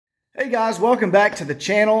Hey guys, welcome back to the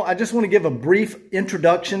channel. I just want to give a brief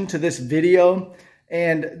introduction to this video.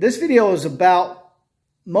 And this video is about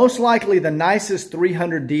most likely the nicest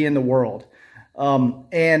 300D in the world.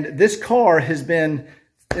 And this car has been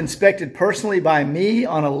inspected personally by me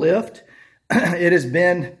on a lift. It has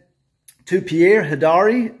been to Pierre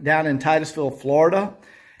Hidari down in Titusville, Florida.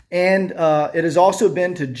 And it has also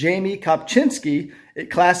been to Jamie Kopczynski at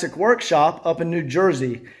Classic Workshop up in New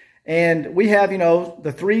Jersey. And we have,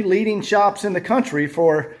 the three leading shops in the country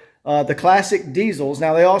for the classic diesels.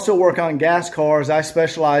 Now, they also work on gas cars. I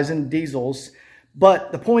specialize in diesels.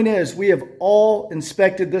 But the point is, we have all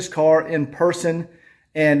inspected this car in person,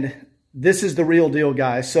 and this is the real deal,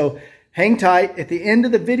 guys. So hang tight. At the end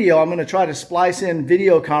of the video, I'm going to try to splice in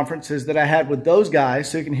video conferences that I had with those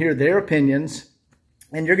guys so you can hear their opinions.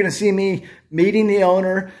 And you're going to see me meeting the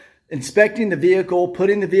owner, inspecting the vehicle,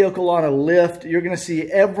 putting the vehicle on a lift. You're going to see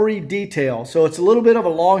every detail. So it's a little bit of a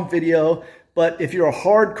long video, but if you're a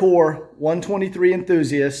hardcore 123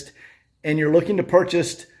 enthusiast and you're looking to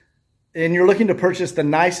purchase the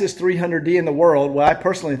nicest 300D in the world, what I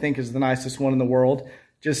personally think is the nicest one in the world,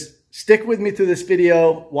 just stick with me through this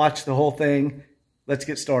video, watch the whole thing. Let's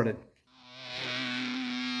get started.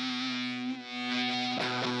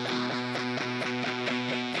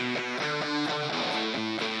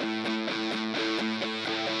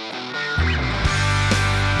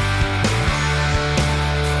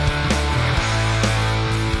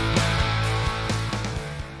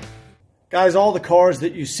 Guys, all the cars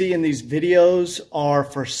that you see in these videos are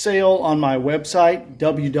for sale on my website,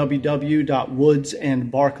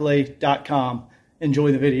 www.woodsandbarclay.com.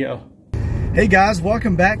 Enjoy the video. Hey guys,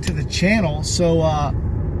 welcome back to the channel. So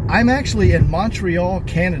I'm actually in Montreal,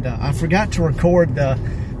 Canada. I forgot to record the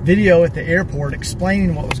video at the airport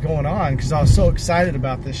explaining what was going on because I was so excited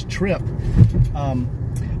about this trip.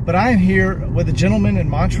 But I am here with a gentleman in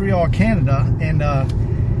Montreal, Canada, and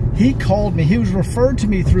he called me. He was referred to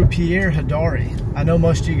me through Pierre Hidari. I know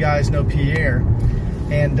most of you guys know Pierre.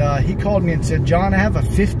 And he called me and said, John, I have a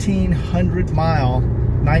 1,500 mile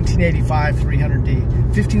 1985 300D.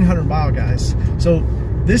 1,500 mile, guys. So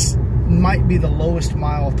this might be the lowest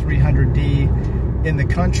mile 300D in the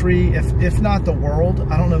country, if not the world.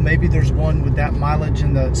 I don't know, maybe there's one with that mileage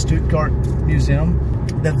in the Stuttgart Museum.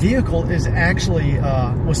 The vehicle is actually,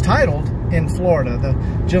 was titled in Florida. The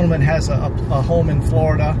gentleman has a home in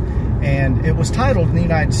Florida, and it was titled in the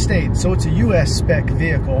United States. So it's a US spec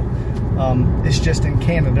vehicle. It's just in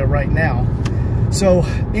Canada right now. So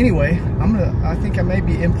anyway, I think I may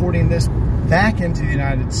be importing this back into the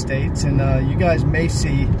United States, and you guys may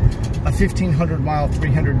see a 1,500 mile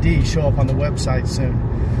 300D show up on the website soon.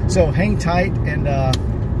 So hang tight, and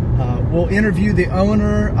we'll interview the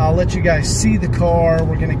owner. I'll let you guys see the car.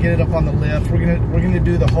 We're gonna get it up on the lift. We're gonna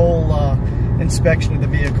do the whole inspection of the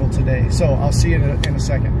vehicle today. So I'll see you in a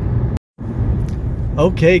second.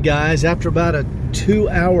 Okay, guys. After about a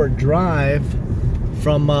 2-hour drive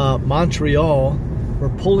from Montreal, we're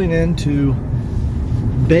pulling into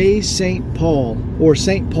Bay St. Paul, or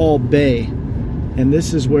St. Paul Bay, and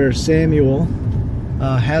this is where Samuel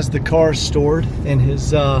has the car stored in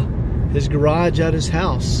his garage at his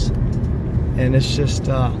house. And it's just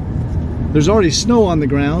there's already snow on the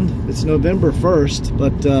ground. It's November 1st,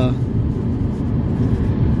 but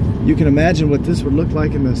you can imagine what this would look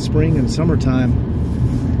like in the spring and summertime.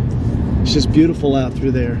 It's just beautiful out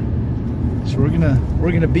through there. So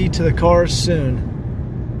we're gonna be to the cars soon.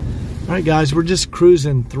 All right, guys, we're just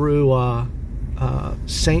cruising through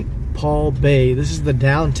St. Paul Bay. This is the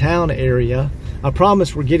downtown area. I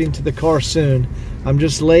promise we're getting to the car soon. I'm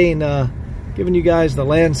just giving you guys the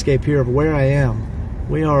landscape here of where I am.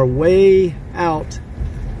 We are way out,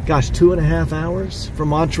 gosh, 2.5 hours from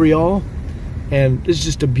Montreal, and it's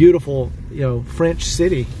just a beautiful, French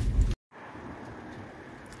city.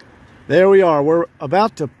 There we are. We're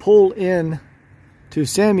about to pull in to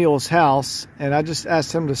Samuel's house, and I just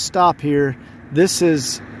asked him to stop here. This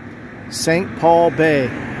is St. Paul Bay,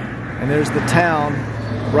 and there's the town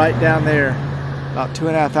right down there, about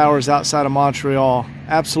 2.5 hours outside of Montreal.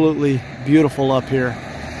 Absolutely beautiful up here.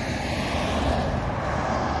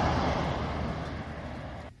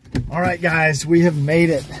 All right, guys, we have made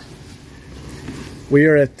it. We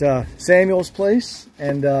are at Samuel's place,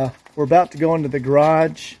 and we're about to go into the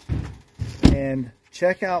garage and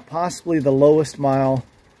check out possibly the lowest mile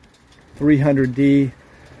 300D.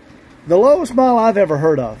 The lowest mile I've ever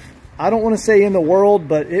heard of. I don't want to say in the world,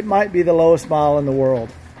 but it might be the lowest mile in the world.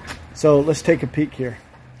 So let's take a peek here.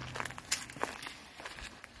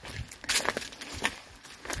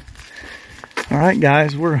 All right,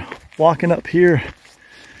 guys, we're walking up here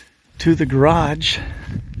to the garage.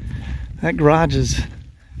 That garage is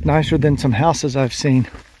nicer than some houses I've seen.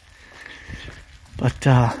 But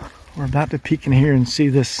we're about to peek in here and see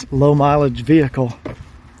this low mileage vehicle.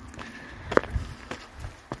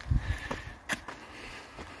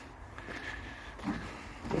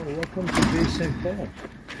 Welcome to Bay St. Paul.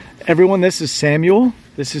 Everyone, this is Samuel.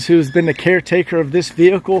 This is who's been the caretaker of this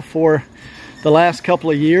vehicle for the last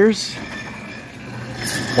couple of years.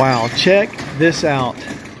 Wow, check this out.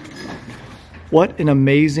 What an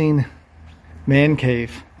amazing man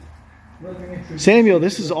cave. Samuel,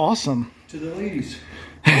 this is awesome. To the ladies.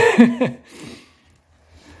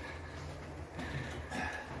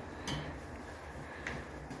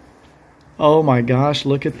 Oh my gosh,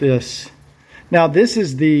 look at this. Now this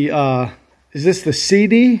is the, is this the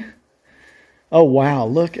CD? Oh wow,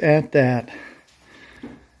 look at that.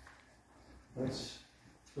 That's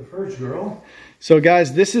the first girl. So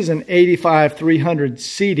guys, this is an 85 300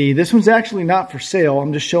 CD. This one's actually not for sale.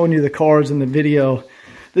 I'm just showing you the cars in the video.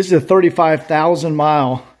 This is a 35,000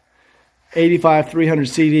 mile 85 300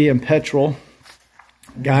 CD and petrol.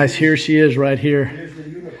 Guys, here she is right here. Here's the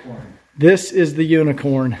unicorn. This is the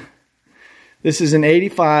unicorn. This is an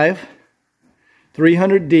 85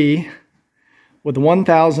 300D with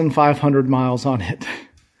 1,500 miles on it.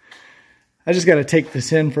 I just got to take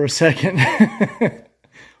this in for a second.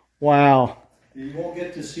 Wow. You won't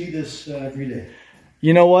get to see this every day.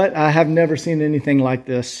 You know what? I have never seen anything like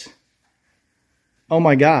this. Oh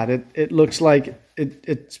my God, it looks like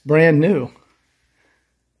it's brand new.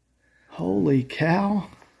 Holy cow.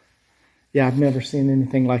 Yeah, I've never seen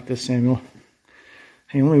anything like this, Samuel.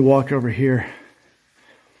 Hey, let me walk over here.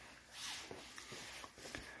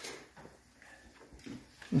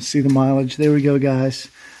 Let's see the mileage. There we go, guys.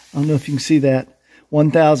 I don't know if you can see that.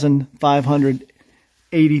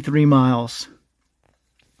 1,583 miles.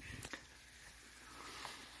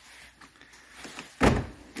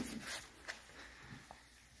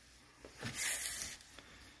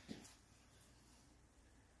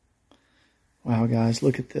 Wow, guys,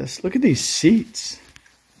 look at this. Look at these seats.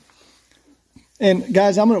 And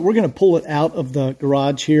guys, we're gonna pull it out of the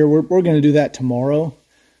garage here. We're gonna do that tomorrow.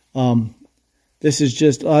 This is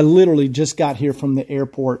just, I literally just got here from the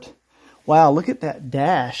airport. Wow, look at that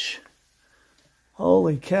dash.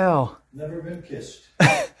 Holy cow. Never been kissed.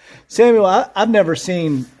 Samuel, I've never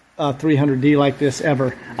seen a 300D like this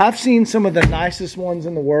ever. I've seen some of the nicest ones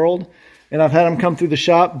in the world, and I've had them come through the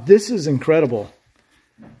shop. This is incredible.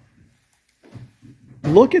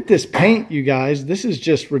 Look at this paint, you guys. This is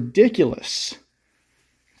just ridiculous.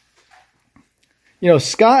 You know,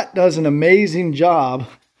 Scott does an amazing job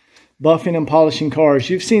buffing and polishing cars.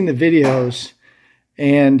 You've seen the videos,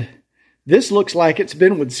 and this looks like it's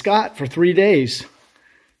been with Scott for 3 days.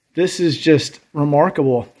 This is just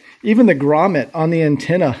remarkable. Even the grommet on the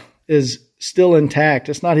antenna is still intact.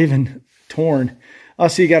 It's not even torn.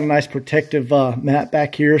 Also, you got a nice protective mat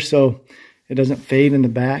back here so it doesn't fade in the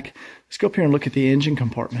back. Let's go up here and look at the engine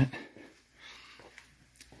compartment.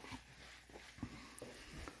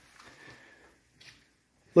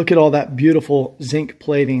 Look at all that beautiful zinc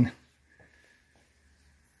plating.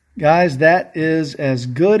 Guys, that is as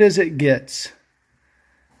good as it gets.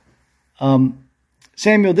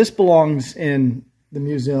 Samuel, this belongs in the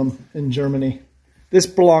museum in Germany. This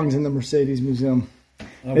belongs in the Mercedes Museum.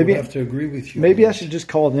 I would have to agree with you. Maybe I should just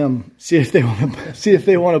call them, see if they want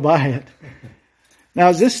to buy it. Now,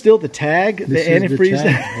 is this still the tag? The antifreeze?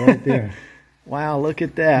 The tag right there. Wow, look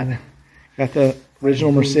at that. Got the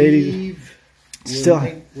original Mercedes. Still,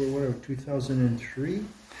 we're 2003.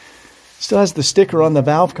 Still has the sticker on the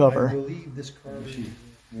valve cover. I believe this car is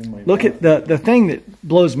Look at the thing that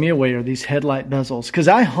blows me away are these headlight bezels. Because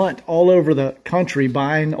I hunt all over the country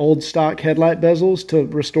buying old stock headlight bezels to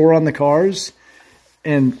restore on the cars.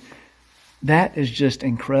 And that is just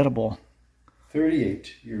incredible.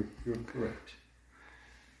 38, you're correct.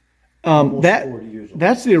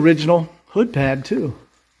 That's the original hood pad too.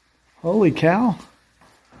 Holy cow.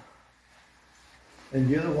 And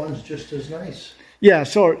the other one's just as nice. Yeah,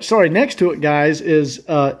 sorry. Next to it, guys, is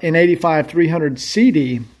an 85 300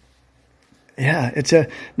 CD. Yeah,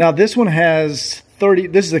 now this one has 30.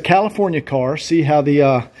 This is a California car. See how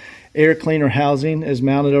the air cleaner housing is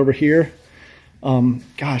mounted over here.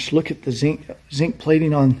 Gosh, look at the zinc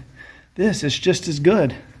plating on this. It's just as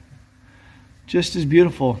good, just as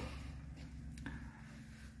beautiful.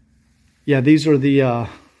 Yeah, these are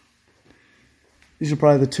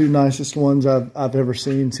probably the two nicest ones I've ever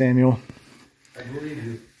seen, Samuel. I believe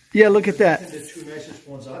you. Yeah, look at that. The two nicest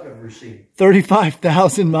ones I've ever seen.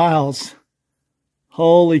 35,000 miles.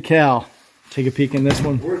 Holy cow. Take a peek in this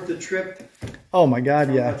one. Worth the trip. Oh my God,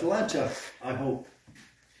 from yeah. Atlanta, I hope.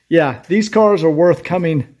 Yeah, these cars are worth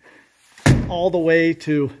coming all the way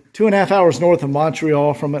to 2.5 hours north of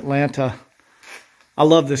Montreal from Atlanta. I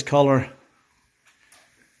love this color.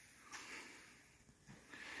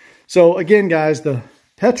 So again, guys, the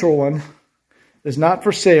petrol one is not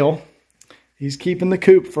for sale. He's keeping the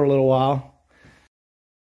coupe for a little while.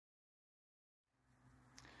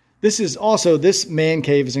 This man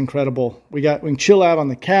cave is incredible. We can chill out on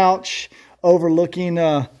the couch, overlooking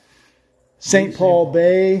St. Paul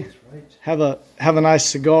Bay. Have a nice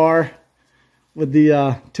cigar with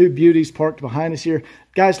the two beauties parked behind us here.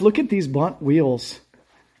 Guys, look at these bunt wheels.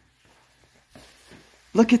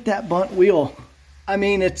 Look at that bunt wheel. I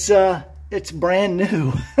mean, it's brand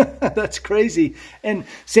new. That's crazy. And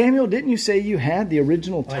Samuel, didn't you say you had the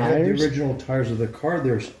original tires? I have the original tires of the car.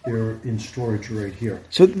 They're in storage right here.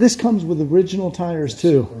 So this comes with original tires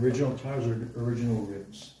too? Original tires are original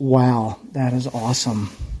rims. Wow, that is awesome.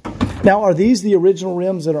 Now, are these the original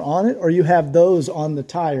rims that are on it, or you have those on the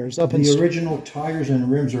tires? The original tires and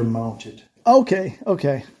rims are mounted. Okay,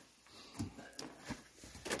 okay.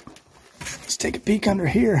 Let's take a peek under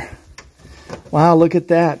here. Wow, look at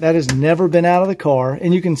that. That has never been out of the car.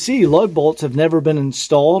 And you can see lug bolts have never been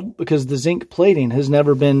installed because the zinc plating has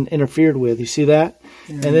never been interfered with. You see that?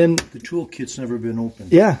 And then the toolkit's never been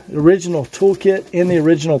opened. Yeah, the original toolkit in the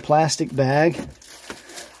original plastic bag.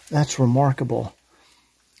 That's remarkable.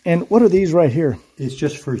 And what are these right here? It's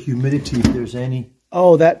just for humidity if there's any.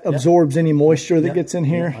 Oh, that absorbs any moisture that gets in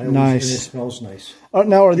here? Yeah, nice. And it smells nice.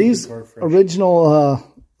 Now, are these original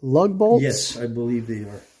lug bolts? Yes, I believe they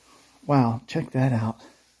are. Wow, check that out.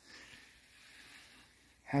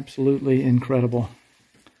 Absolutely incredible.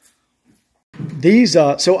 These,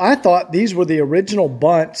 so I thought these were the original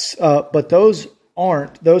bunts, but those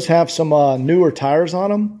aren't. Those have some newer tires on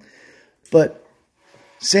them. But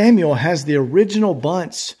Samuel has the original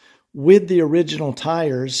bunts with the original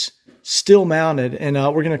tires still mounted. And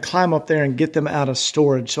we're going to climb up there and get them out of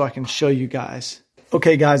storage so I can show you guys.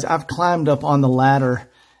 Okay, guys, I've climbed up on the ladder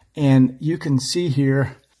and you can see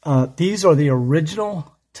here, these are the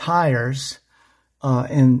original tires.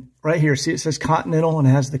 And right here, see it says Continental and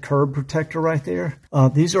it has the curb protector right there.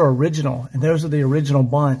 These are original, and those are the original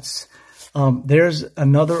bunts. There's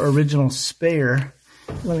another original spare.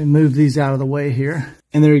 Let me move these out of the way here.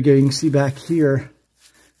 And there you go. You can see back here,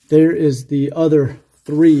 there is the other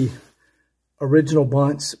 3 original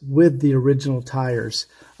bunts with the original tires.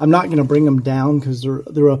 I'm not going to bring them down because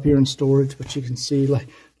they're up here in storage, but you can see, like,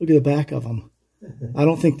 look at the back of them. I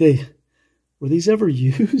don't think were these ever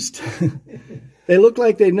used? They look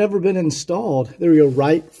like they've never been installed. There we go,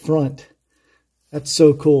 right front. That's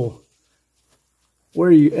so cool. Where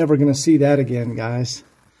are you ever going to see that again, guys?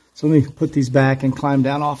 So let me put these back and climb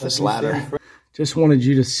down off this ladder. Just wanted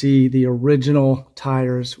you to see the original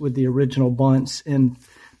tires with the original bunts in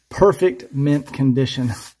perfect mint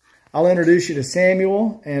condition. I'll introduce you to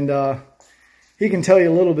Samuel, and he can tell you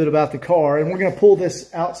a little bit about the car. And we're going to pull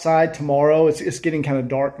this outside tomorrow. It's getting kind of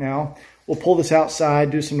dark now. We'll pull this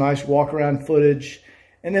outside, do some nice walk around footage,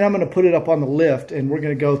 and then I'm going to put it up on the lift, and we're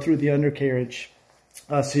going to go through the undercarriage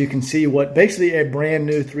so you can see what basically a brand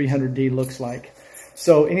new 300D looks like.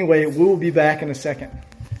 So anyway, we will be back in a second.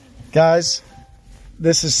 Guys,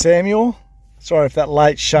 this is Samuel. Sorry if that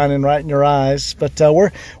light's shining right in your eyes, but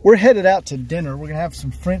we're headed out to dinner. We're going to have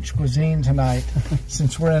some French cuisine tonight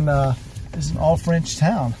since we're in this is an all French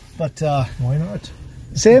town. But why not?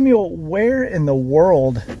 Samuel, where in the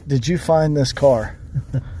world did you find this car?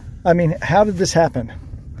 I mean, how did this happen?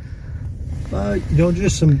 You know,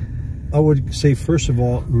 just some, I would say, first of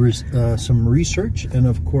all, some research, and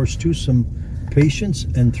of course, 2, some patience,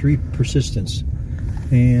 and 3, persistence.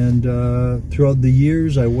 And throughout the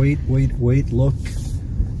years, I wait, look,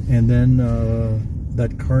 and then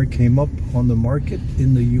that car came up on the market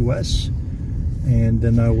in the U.S., and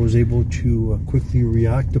then I was able to quickly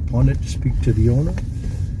react upon it, to speak to the owner.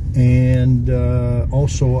 And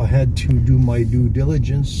also I had to do my due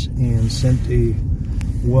diligence and sent a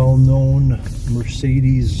well-known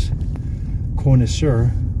Mercedes connoisseur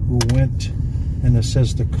who went and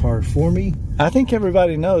assessed the car for me. I think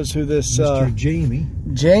everybody knows who this Mr. Jamie.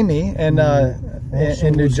 Jamie in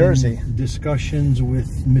New Jersey. In discussions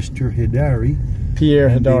with Mr. Hidari. Pierre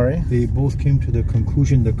Hidari. They both came to the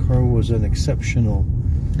conclusion the car was an exceptional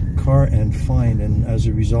car and fine, and as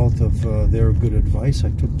a result of their good advice,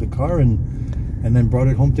 I took the car and then brought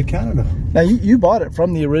it home to Canada. Now you bought it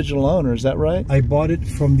from the original owner, is that right? I bought it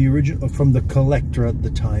from the original, from the collector at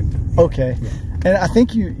the time. Okay. Yeah. And I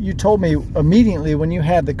think you told me immediately when you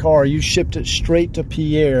had the car, you shipped it straight to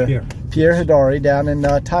Pierre Hidari down in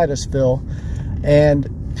Titusville,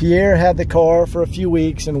 and Pierre had the car for a few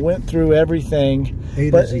weeks and went through everything. A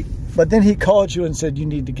to Z. But then he called you and said, you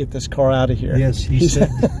need to get this car out of here. Yes, he said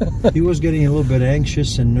he was getting a little bit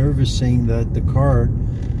anxious and nervous, saying that the car,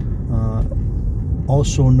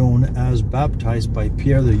 also known as Baptized by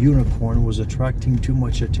Pierre the Unicorn, was attracting too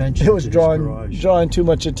much attention. It was drawing too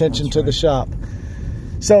much attention to the shop.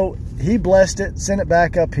 So he blessed it, sent it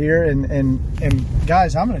back up here, and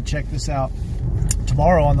guys, I'm going to check this out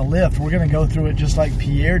tomorrow on the lift. We're going to go through it just like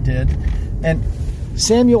Pierre did. And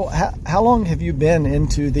Samuel, how long have you been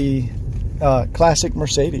into the classic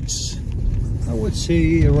Mercedes? I would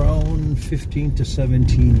say around 15 to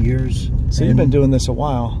 17 years. So you've been doing this a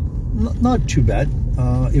while. Not too bad.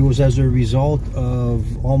 It was as a result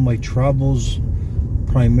of all my travels,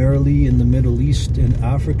 primarily in the Middle East and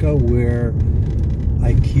Africa, where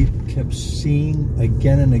I kept seeing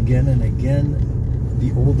again and again and again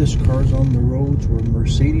the oldest cars on the roads were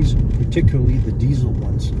Mercedes, particularly the diesel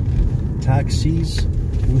ones. Taxis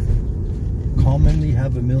commonly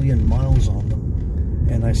have 1 million miles on them,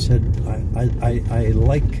 and I said I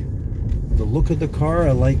like the look of the car,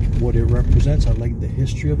 I like what it represents, I like the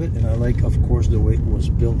history of it, and I like, of course, the way it was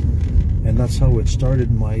built. And that's how it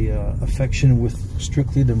started my affection with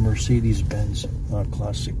strictly the Mercedes-Benz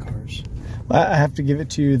classic cars. I have to give it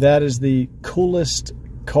to you, that is the coolest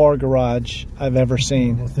car garage I've ever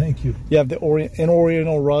seen. Well, thank you. You have the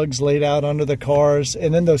Oriental rugs laid out under the cars,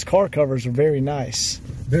 and then those car covers are very nice.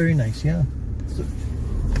 Very nice, yeah.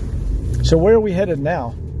 So where are we headed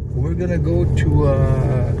now? We're gonna go to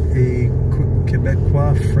a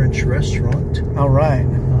Quebecois French restaurant. All right.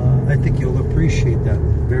 I think you'll appreciate that.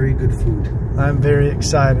 Very good food. I'm very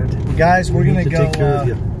excited, guys. We're gonna go. Take care of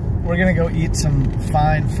you. We're gonna go eat some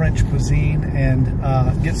fine French cuisine and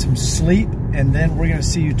get some sleep, and then we're gonna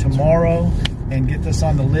see you tomorrow and get this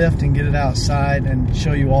on the lift and get it outside and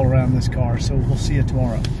show you all around this car. So we'll see you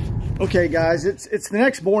tomorrow. Okay, guys, it's the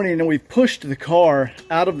next morning, and we've pushed the car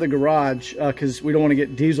out of the garage because we don't want to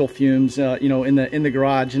get diesel fumes, you know, in the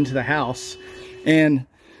garage into the house. And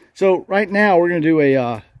so right now we're gonna do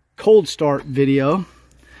a cold start video.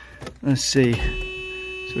 Let's see.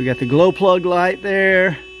 So we got the glow plug light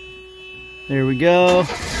there. There we go.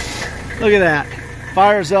 Look at that.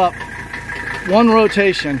 Fires up. One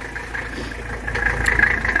rotation.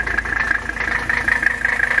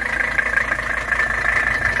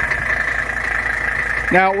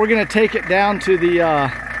 Now we're going to take it down to the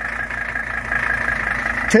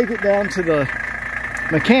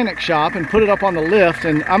mechanic shop and put it up on the lift,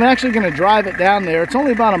 and I'm actually going to drive it down there. It's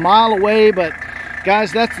only about a mile away, but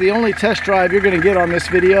guys, that's the only test drive you're going to get on this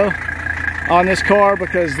video on this car,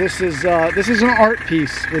 because this is an art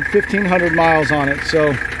piece with 1,500 miles on it, so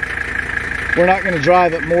we're not going to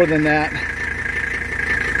drive it more than that.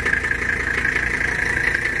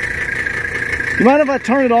 You mind if I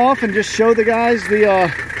turn it off and just show the guys the,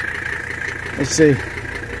 let's see.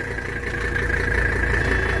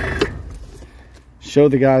 Show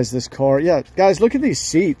the guys this car. Yeah, guys, look at these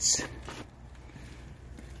seats.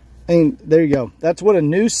 I mean, there you go. That's what a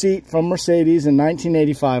new seat from Mercedes in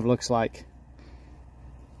 1985 looks like.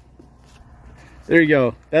 There you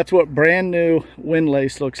go. That's what brand new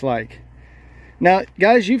windlace looks like. Now,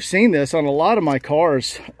 guys, you've seen this on a lot of my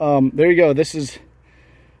cars. There you go. This is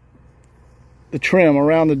the trim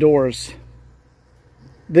around the doors.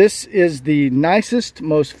 This is the nicest,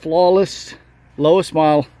 most flawless, lowest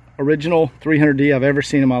mile original 300D I've ever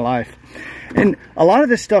seen in my life. And a lot of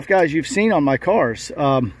this stuff, guys, you've seen on my cars.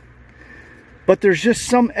 But there's just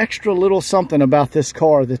some extra little something about this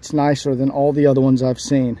car that's nicer than all the other ones I've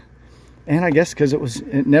seen. And I guess because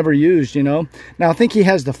it never used, you know. Now I think he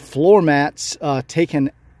has the floor mats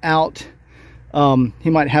taken out. He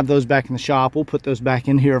might have those back in the shop. We'll put those back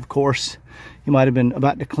in here, of course. He might have been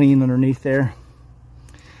about to clean underneath there.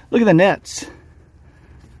 Look at the nets.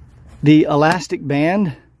 The elastic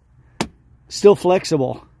band, still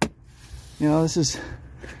flexible. You know, this is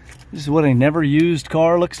what a never used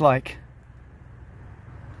car looks like.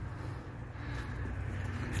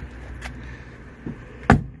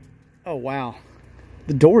 Oh wow,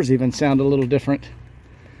 the doors even sound a little different.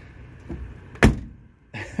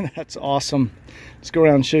 That's awesome. Let's go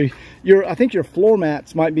around and show you. I think your floor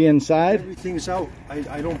mats might be inside. Everything's out.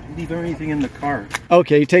 I don't leave anything in the car.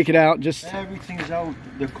 Okay, you take it out. Just everything's out.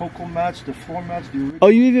 The cocoa mats, the floor mats. Oh,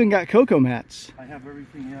 you even got cocoa mats. I have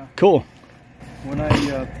everything. Yeah. Cool. When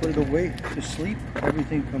I put it away to sleep,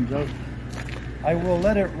 everything comes out. I will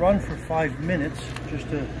let it run for 5 minutes just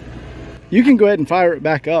to. You can go ahead and fire it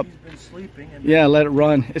back up. He's been sleeping. And yeah, let it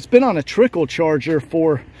run. It's been on a trickle charger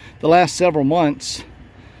for the last several months,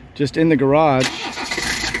 just in the garage.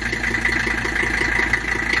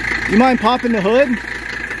 You mind popping the hood?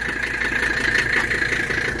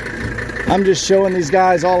 I'm just showing these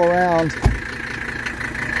guys all around.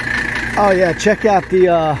 Oh yeah, check out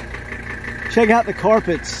the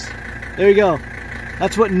carpets. There you go.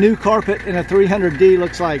 That's what new carpet in a 300D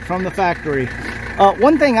looks like from the factory.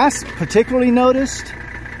 One thing I particularly noticed,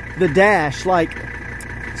 the dash, like,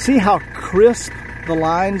 see how crisp the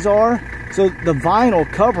lines are? So the vinyl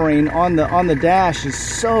covering on the dash is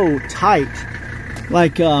so tight.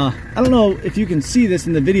 Like, I don't know if you can see this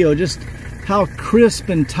in the video, just how crisp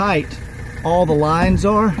and tight all the lines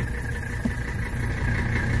are.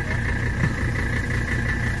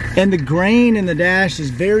 And the grain in the dash is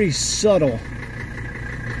very subtle.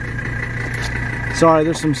 Sorry,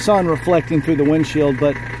 there's some sun reflecting through the windshield,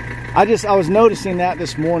 but I was noticing that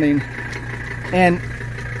this morning. And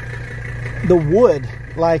the wood,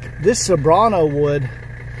 like this Sobrano wood,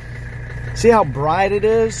 see how bright it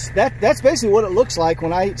is? That's basically what it looks like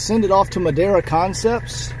when I send it off to Madeira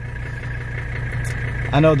Concepts.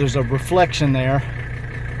 I know there's a reflection there,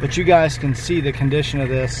 but you guys can see the condition of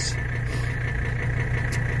this.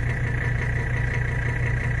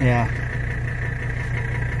 Yeah.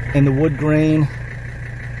 And the wood grain.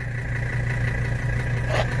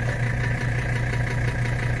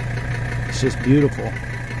 It's just beautiful.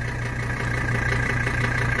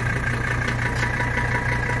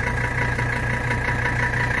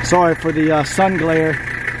 Sorry for the sun glare.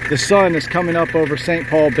 The sun is coming up over St.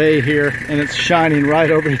 Paul Bay here, and it's shining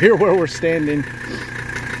right over here where we're standing.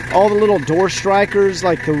 All the little door strikers,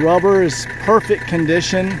 like the rubber, is perfect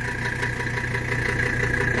condition.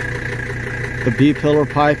 The B-pillar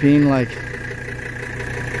piping, like,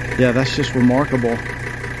 yeah, that's just remarkable.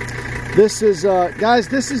 This is, guys,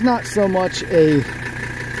 this is not so much a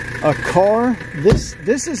car.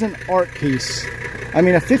 This is an art piece. I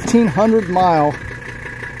mean, a 1,500 mile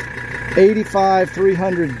 85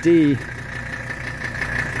 300D.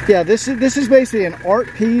 Yeah, this is basically an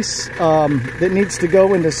art piece that needs to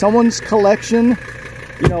go into someone's collection,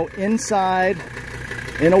 you know, inside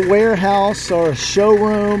in a warehouse or a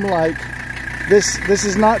showroom. Like, this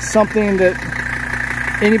is not something that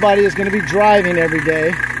anybody is going to be driving every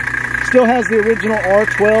day. Still has the original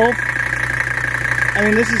R12. I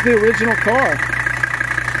mean, this is the original car.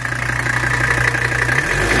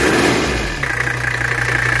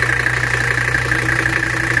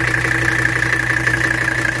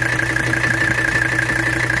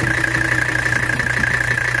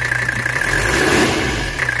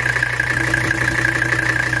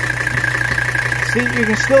 See, you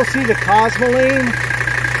can still see the Cosmoline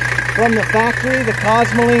from the factory, the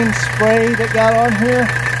Cosmoline spray that got on here.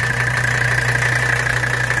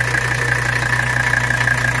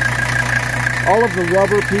 All of the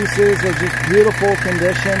rubber pieces are just beautiful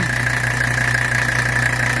condition.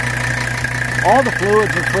 All the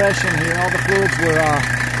fluids are fresh in here. All the fluids were,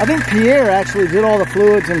 I think Pierre actually did all the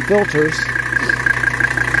fluids and filters.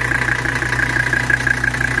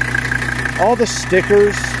 All the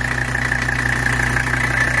stickers.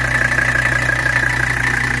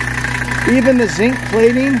 Even the zinc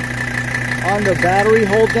plating on the battery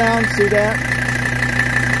hold down, see that?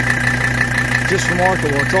 Just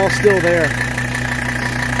remarkable. It's all still there.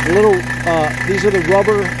 The little, these are the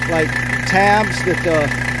rubber like tabs that the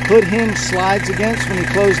hood hinge slides against when you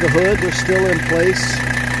close the hood. They're still in place.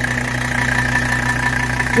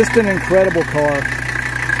 Just an incredible car.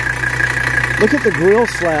 Look at the grill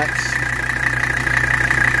slats.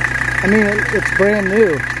 I mean, it's brand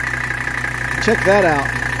new. Check that out.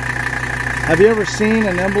 Have you ever seen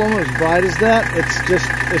an emblem as bright as that?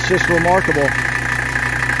 It's just remarkable.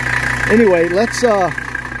 Anyway,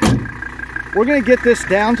 we're gonna get this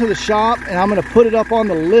down to the shop, and I'm gonna put it up on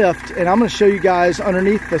the lift, and I'm gonna show you guys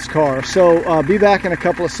underneath this car. So be back in a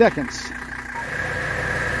couple of seconds.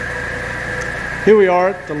 Here we are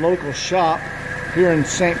at the local shop here in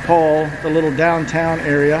St. Paul, the little downtown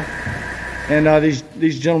area, and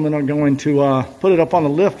these gentlemen are going to put it up on the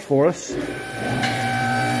lift for us.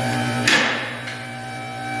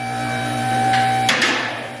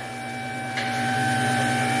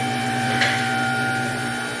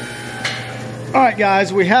 Alright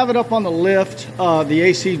guys, we have it up on the lift. The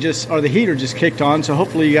AC the heater just kicked on, so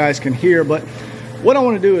hopefully you guys can hear. But what I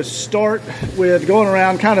want to do is start with going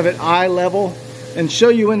around kind of at eye level and show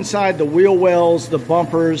you inside the wheel wells, the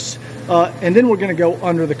bumpers, and then we're going to go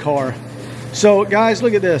under the car. So guys,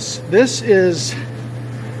 look at this. This is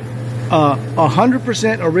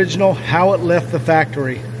 100% original how it left the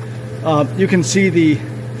factory. You can see the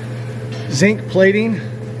zinc plating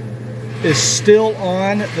is still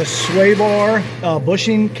on the sway bar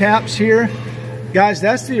bushing caps here. Guys,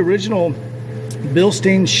 that's the original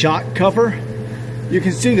Bilstein shock cover. You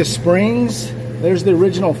can see the springs There's the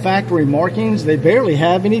original factory markings. They barely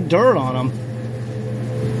have any dirt on them.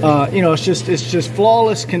 You know, it's just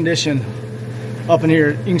flawless condition up in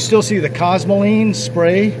here. You can still see the Cosmoline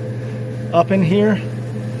spray up in here.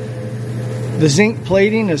 The zinc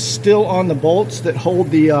plating is still on the bolts that hold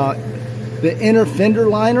the inner fender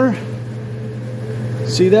liner.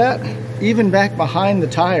 See that? Even back behind the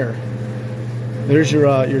tire. There's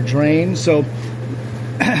your drain. So,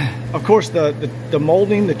 of course, the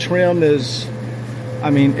molding, the trim is, I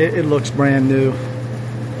mean, it looks brand new.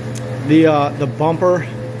 The bumper,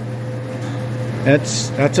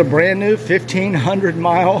 that's a brand new 1,500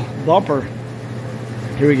 mile bumper.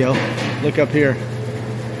 Here we go. Look up here.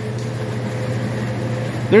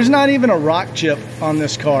 There's not even a rock chip on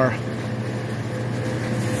this car.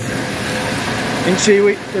 You can see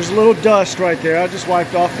there's a little dust right there. I just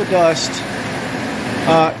wiped off the dust.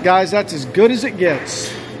 Guys, that's as good as it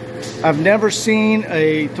gets. I've never seen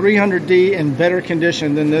a 300D in better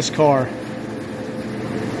condition than this car.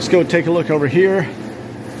 Let's go take a look over here.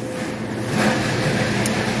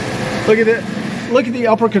 Look at it. Look at the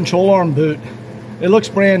upper control arm boot. It looks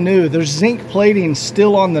brand new. There's zinc plating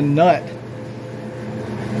still on the nut.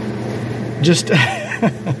 Just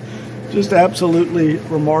absolutely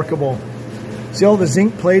remarkable. See all the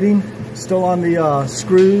zinc plating still on the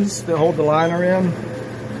screws that hold the liner in.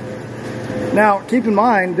 Now, keep in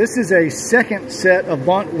mind, this is a second set of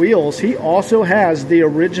bunt wheels. He also has the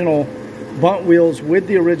original bunt wheels with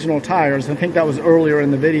the original tires. I think that was earlier in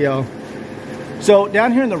the video. So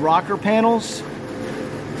down here in the rocker panels,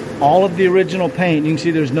 all of the original paint. You can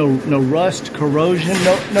see there's no rust, corrosion,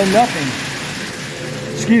 no nothing.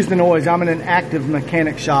 Excuse the noise. I'm in an active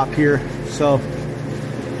mechanic shop here, so.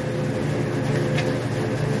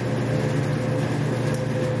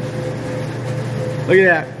 Look at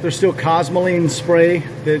that. There's still Cosmoline spray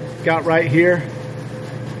that got right here.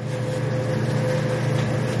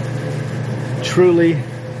 Truly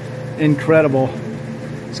incredible.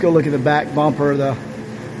 Let's go look at the back bumper, the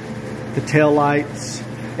tail lights.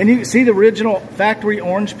 And you can see the original factory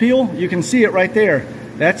orange peel. You can see it right there.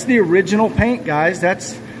 That's the original paint, guys.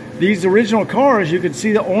 That's these original cars. You could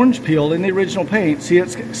see the orange peel in the original paint.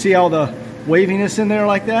 See all the waviness in there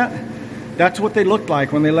like that? That's what they looked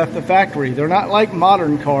like when they left the factory. They're not like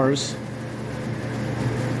modern cars.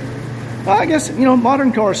 I guess, you know,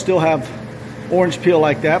 modern cars still have orange peel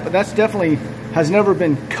like that, but that's definitely has never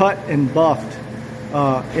been cut and buffed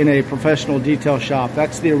in a professional detail shop.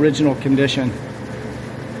 That's the original condition.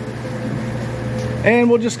 And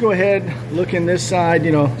we'll just go ahead, look in this side,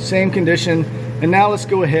 you know, same condition. And now let's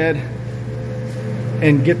go ahead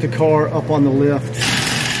and get the car up on the lift.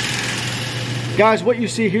 Guys, what you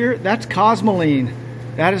see here, that's Cosmoline.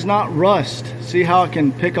 That is not rust. See how I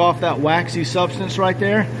can pick off that waxy substance right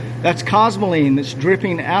there? That's Cosmoline that's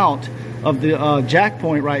dripping out of the jack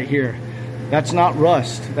point right here. That's not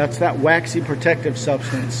rust. That's that waxy protective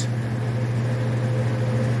substance.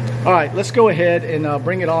 All right, let's go ahead and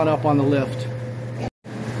bring it on up on the lift.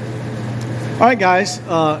 All right, guys,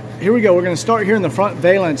 here we go. We're going to start here in the front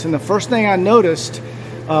valence. And the first thing I noticed,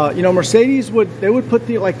 you know, Mercedes would put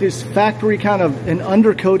like this factory kind of an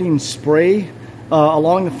undercoating spray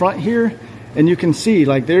along the front here, and you can see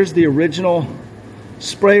like there's the original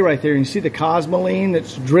spray right there. You see the Cosmoline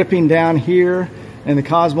that's dripping down here, and the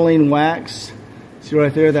Cosmoline wax. See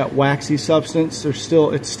right there, that waxy substance.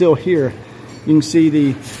 It's still here. You can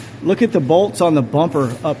see look at the bolts on the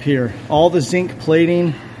bumper up here. All the zinc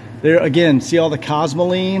plating there again. See all the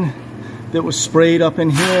Cosmoline that was sprayed up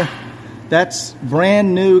in here. That's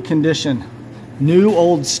brand new condition, new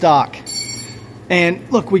old stock. And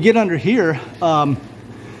look, we get under here,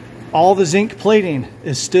 all the zinc plating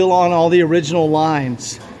is still on all the original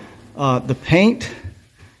lines. The paint,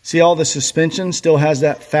 see all the suspension still has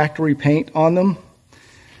that factory paint on them.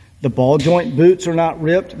 The ball joint boots are not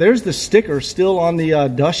ripped. There's the sticker still on the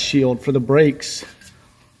dust shield for the brakes.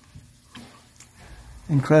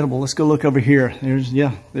 Incredible. Let's go look over here. There's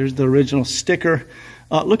the original sticker.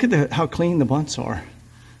 Look at how clean the bunts are.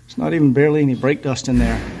 There's not even barely any brake dust in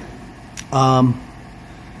there.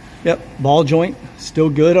 Yep, ball joint still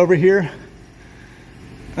good over here.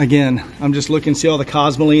 Again, I'm just looking, see all the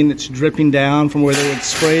Cosmoline that's dripping down from where they would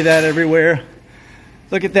spray that everywhere.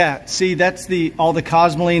 Look at that. See, that's all the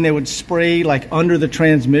Cosmoline they would spray like under the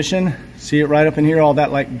transmission. See it right up in here, all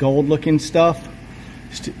that like gold looking stuff.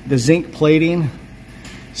 The zinc plating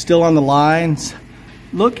still on the lines.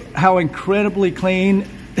 Look how incredibly clean.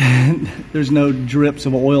 There's no drips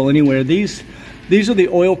of oil anywhere. These are the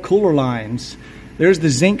oil cooler lines. There's the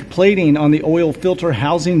zinc plating on the oil filter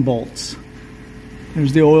housing bolts.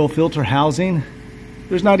 There's the oil filter housing.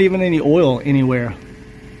 There's not even any oil anywhere.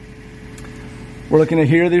 We're looking at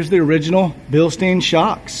here, there's the original Bilstein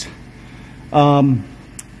shocks.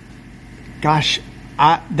 Gosh,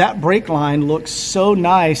 that brake line looks so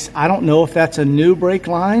nice. I don't know if that's a new brake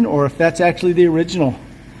line or if that's actually the original.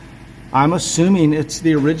 I'm assuming it's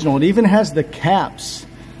the original. It even has the caps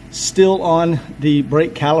still on the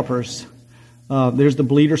brake calipers. There's the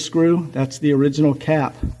bleeder screw. That's the original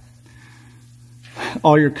cap.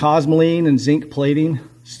 All your cosmoline and zinc plating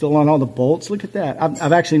still on all the bolts. Look at that.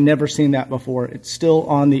 I've actually never seen that before. It's still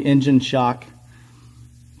on the engine shock.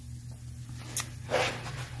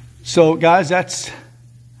 So guys, that's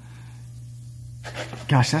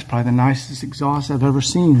probably the nicest exhaust I've ever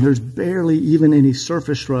seen. There's barely even any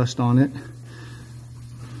surface rust on it.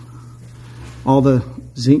 All the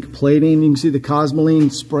zinc plating. You can see the cosmoline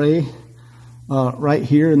spray right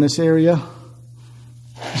here in this area.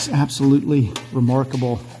 It's absolutely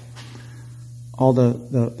remarkable. All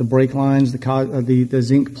the brake lines, the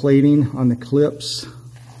zinc plating on the clips.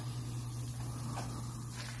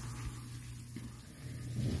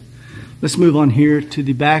 Let's move on here to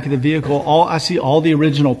the back of the vehicle. I see all the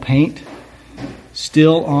original paint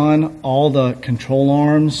still on all the control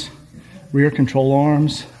arms, rear control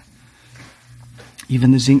arms. Even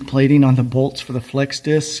the zinc plating on the bolts for the flex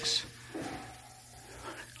discs.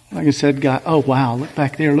 Like I said, oh wow, look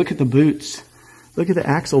back there. Look at the boots. Look at the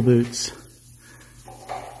axle boots.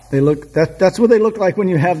 They look, that's what they look like when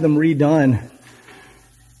you have them redone.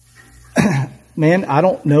 Man, I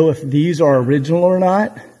don't know if these are original or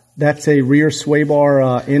not. That's a rear sway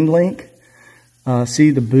bar end link.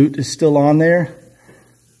 See, the boot is still on there.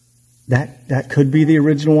 That could be the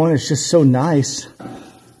original one. It's just so nice.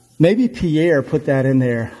 Maybe Pierre put that in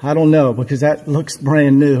there. I don't know, because that looks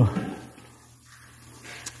brand new.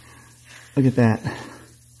 Look at that.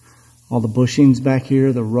 All the bushings back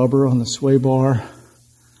here, the rubber on the sway bar.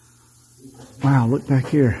 Wow, look back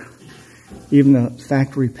here. Even the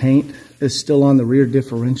factory paint is still on the rear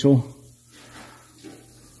differential.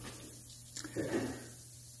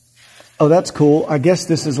 Oh, that's cool. I guess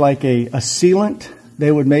this is like a sealant.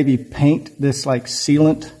 They would maybe paint this like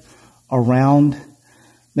sealant around.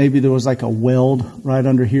 Maybe there was like a weld right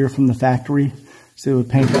under here from the factory. So they would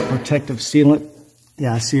paint that protective sealant.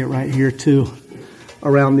 Yeah, I see it right here too.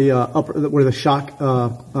 Around the upper, where the shock,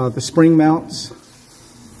 the spring mounts.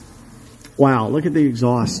 Wow, look at the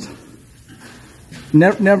exhaust.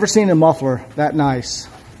 Never seen a muffler that nice.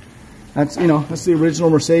 That's, you know, that's the original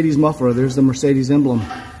Mercedes muffler. There's the Mercedes emblem.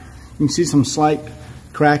 You can see some slight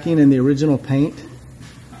cracking in the original paint.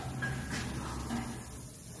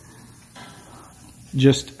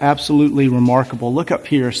 Just absolutely remarkable. Look up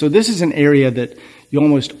here. So this is an area that you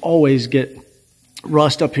almost always get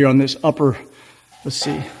rust up here on this upper, let's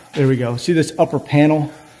see, there we go. See this upper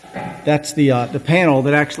panel? That's the panel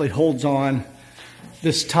that actually holds on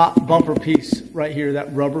this top bumper piece right here,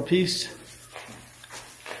 that rubber piece.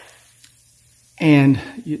 And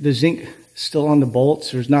the zinc still on the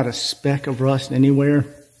bolts. There's not a speck of rust anywhere.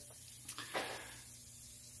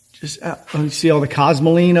 Just, you see all the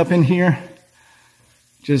cosmoline up in here?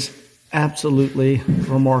 Just absolutely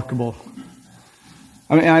remarkable.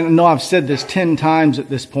 I mean, I know I've said this 10 times at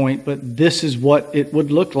this point, but this is what it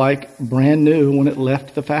would look like brand new when it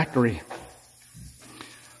left the factory.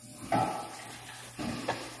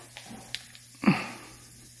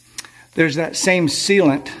 There's that same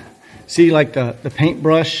sealant. See, like the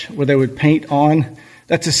paintbrush where they would paint on?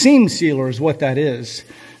 That's a seam sealer is what that is.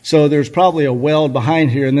 So there's probably a weld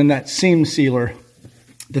behind here, and then that seam sealer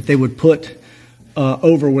that they would put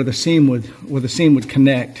over where the seam would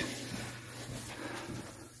connect.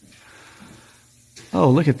 Oh,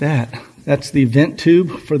 look at that. That's the vent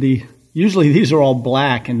tube for the, usually these are all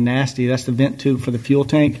black and nasty. That's the vent tube for the fuel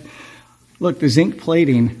tank. Look, the zinc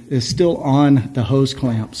plating is still on the hose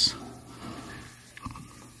clamps.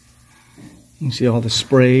 You can see all the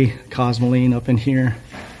spray, cosmoline up in here.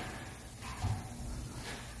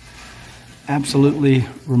 Absolutely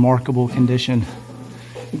remarkable condition.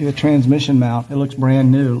 Look at the transmission mount. It looks brand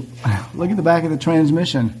new. Look at the back of the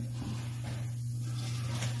transmission.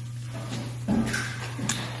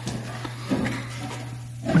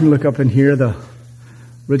 You can look up in here, the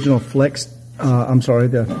original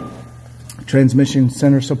the transmission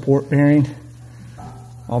center support bearing.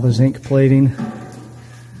 All the zinc plating.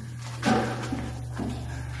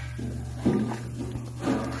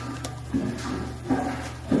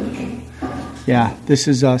 Yeah, this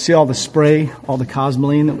is, see all the spray, all the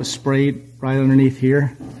cosmoline that was sprayed right underneath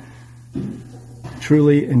here.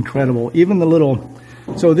 Truly incredible. Even the little,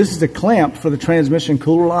 so this is a clamp for the transmission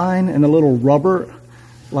cooler line, and the little rubber,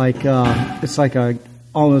 like, it's like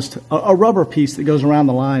almost a rubber piece that goes around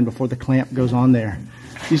the line before the clamp goes on there.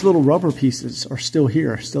 these little rubber pieces are still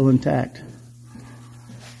here, still intact.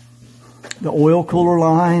 The oil cooler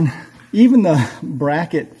line, even the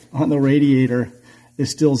bracket on the radiator is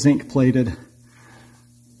still zinc plated.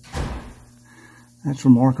 That's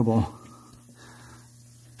remarkable.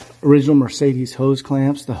 Original Mercedes hose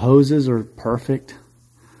clamps. The hoses are perfect.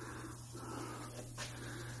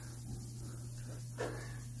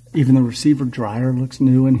 Even the receiver dryer looks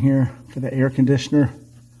new in here for the air conditioner.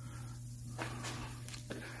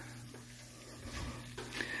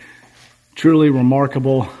 Truly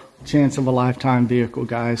remarkable, chance of a lifetime vehicle,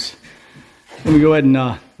 guys. Let me go ahead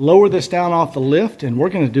and lower this down off the lift, and we're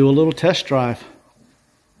going to do a little test drive.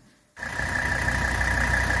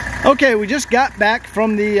 Okay, we just got back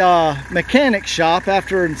from the mechanic shop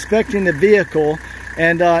after inspecting the vehicle,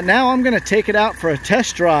 and now I'm going to take it out for a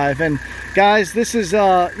test drive. And guys, this is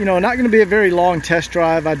not going to be a very long test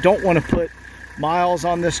drive. I don't want to put miles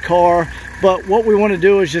on this car, but what we want to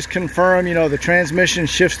do is just confirm, the transmission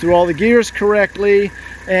shifts through all the gears correctly,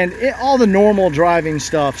 and all the normal driving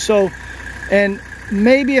stuff. So, and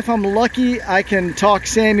maybe if I'm lucky, I can talk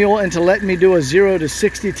Samuel into letting me do a 0 to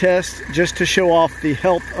 60 test just to show off the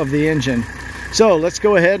health of the engine. So let's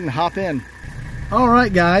go ahead and hop in. All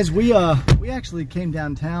right, guys, we actually came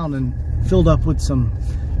downtown and filled up with some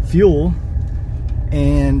fuel,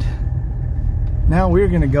 and now we're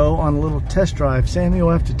going to go on a little test drive. Samuel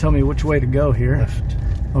will have to tell me which way to go here. Left.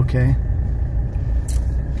 Okay.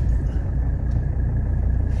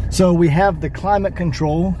 So we have the climate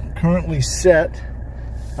control currently set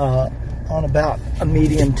on about a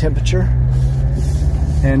medium temperature,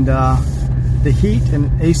 and the heat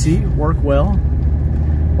and AC work well.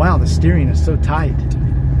 Wow, the steering is so tight.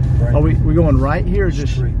 Right. Are we going right here or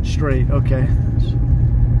just straight? Okay.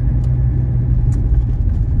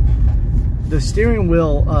 The steering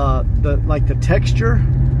wheel, the texture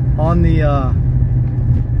on the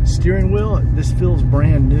steering wheel, this feels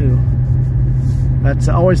brand new. I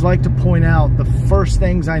always like to point out the first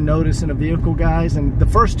things I notice in a vehicle, guys, and the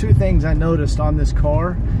first two things I noticed on this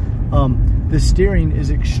car, the steering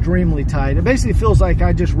is extremely tight. It basically feels like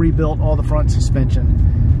I just rebuilt all the front suspension.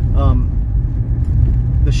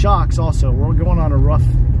 The shocks also, we're going on a rough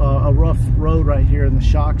road right here, and the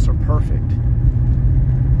shocks are perfect.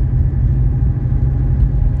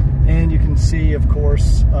 And you can see, of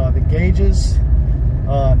course, the gauges.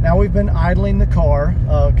 Now we've been idling the car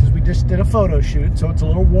because we just did a photo shoot, so it's a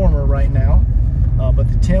little warmer right now, but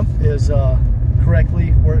the temp is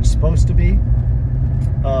correctly where it's supposed to be.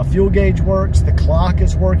 Fuel gauge works, the clock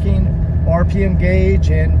is working, RPM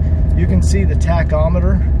gauge, and you can see the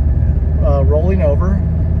tachometer rolling over,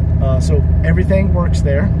 so everything works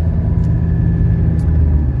there.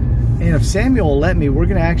 And if Samuel will let me, we're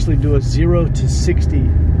going to actually do a 0 to 60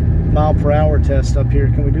 mile per hour test up here.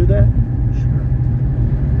 Can we do that?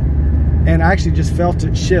 And I actually just felt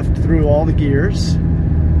it shift through all the gears.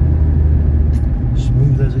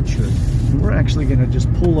 Smooth as it should. And we're actually going to just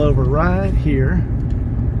pull over right here.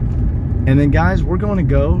 And then, guys, we're going to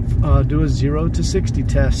go do a 0 to 60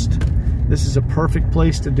 test. This is a perfect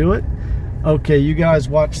place to do it. Okay, you guys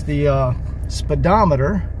watch the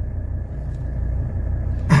speedometer.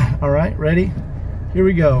 All right, ready? Here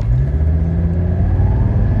we go.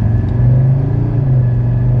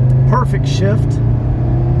 Perfect shift.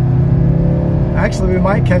 Actually, we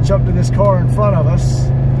might catch up to this car in front of us.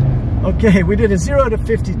 Okay, we did a 0 to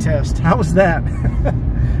 50 test. How was that?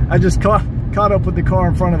 I just caught up with the car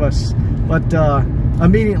in front of us. But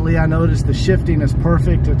immediately I noticed the shifting is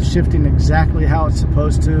perfect. It's shifting exactly how it's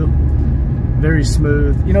supposed to. Very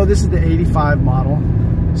smooth. This is the 85 model.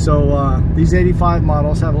 So these 85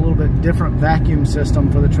 models have a little bit different vacuum system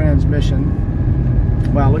for the transmission.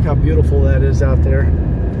 Wow, look how beautiful that is out there.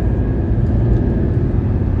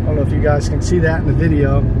 I don't know if you guys can see that in the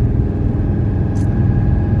video.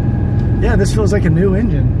 Yeah, this feels like a new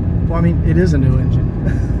engine. Well, I mean, it is a new engine.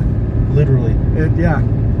 Literally. Yeah.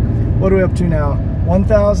 What are we up to now?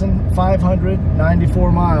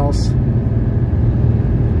 1,594 miles.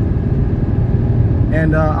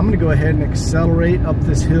 And I'm going to go ahead and accelerate up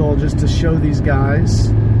this hill just to show these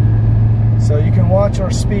guys. So you can watch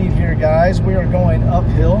our speed here, guys. We are going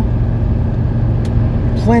uphill.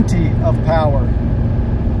 Plenty of power.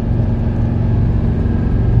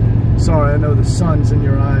 Sorry, I know the sun's in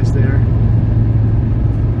your eyes there.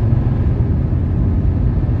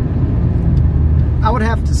 I would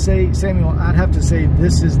have to say, Samuel, I'd have to say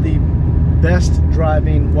this is the best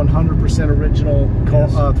driving 100% original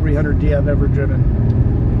 300D I've ever driven.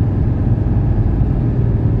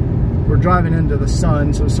 We're driving into the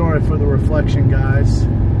sun, so sorry for the reflection, guys.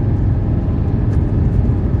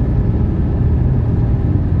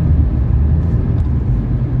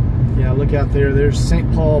 look out there. There's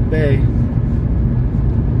St. Paul Bay.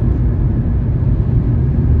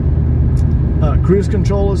 Cruise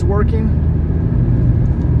control is working.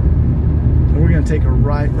 And we're going to take a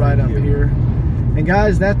right up here. And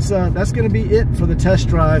guys, that's going to be it for the test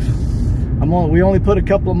drive. We only put a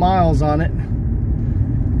couple of miles on it,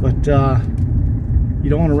 but you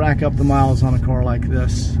don't want to rack up the miles on a car like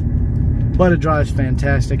this. But it drives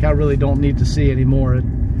fantastic. I really don't need to see any more.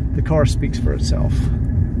 The car speaks for itself.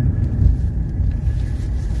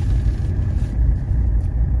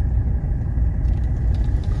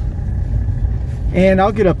 And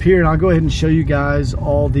I'll get up here and I'll go ahead and show you guys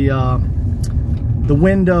all the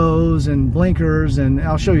windows and blinkers, and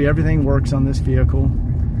I'll show you everything works on this vehicle.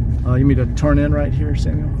 You need to turn in right here,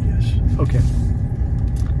 Samuel? Yes. Okay.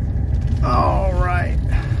 All right.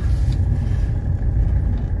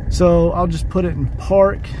 So I'll just put it in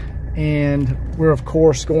park, and we're of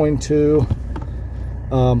course going to,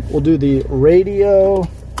 we'll do the radio.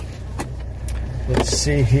 Let's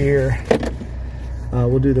see here.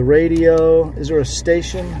 We'll do the radio. Is there a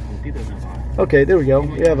station? Okay, there we go.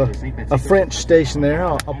 We have a French station there.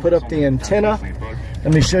 I'll put up the antenna.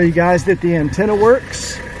 Let me show you guys that the antenna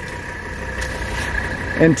works.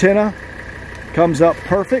 Antenna comes up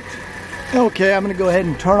perfect. Okay, I'm going to go ahead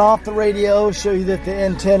and turn off the radio, show you that the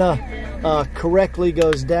antenna correctly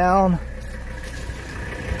goes down.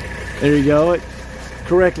 There you go. It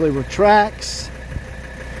correctly retracts.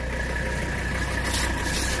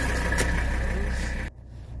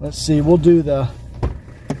 Let's see, we'll do the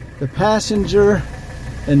passenger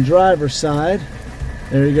and driver side.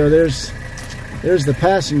 There you go, there's the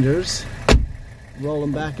passengers. Roll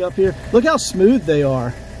them back up here. Look how smooth they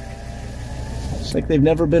are. It's like they've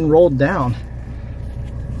never been rolled down.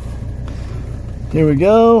 Here we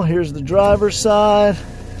go, here's the driver's side.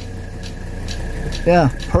 Yeah,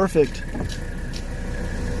 perfect.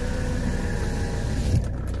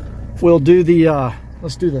 We'll do the,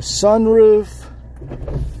 let's do the sunroof.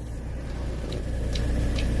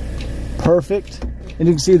 Perfect. And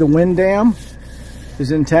you can see the wind dam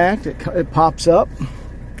is intact. It pops up,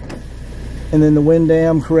 and then the wind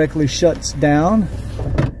dam correctly shuts down.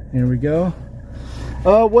 Here we go.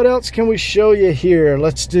 What else can we show you here?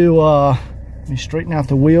 Let's do, let me straighten out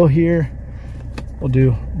the wheel here. We'll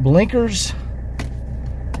do blinkers.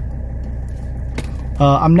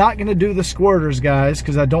 I'm not going to do the squirters, guys,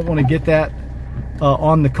 because I don't want to get that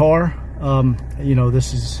on the car. You know,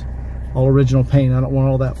 this is all original paint. I don't want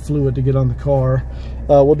all that fluid to get on the car.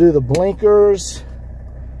 We'll do the blinkers.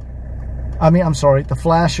 I'm sorry, the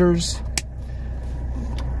flashers.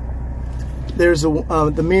 There's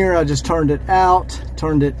the mirror. I just turned it out,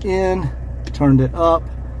 turned it in, turned it up,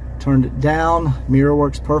 turned it down. Mirror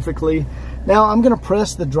works perfectly. Now I'm going to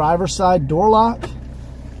press the driver's side door lock,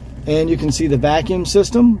 and you can see the vacuum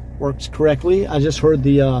system works correctly. I just heard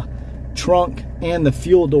the trunk and the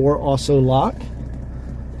fuel door also lock.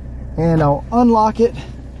 And I'll unlock it.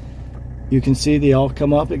 You can see they all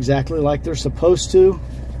come up exactly like they're supposed to.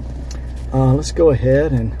 Let's go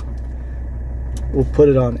ahead and we'll put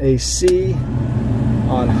it on AC,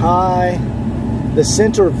 on high. The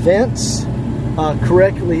center vents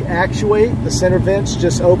correctly actuate. The center vents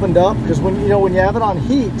just opened up because when you have it on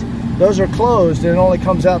heat, those are closed and it only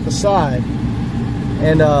comes out the side.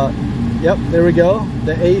 And yep, there we go.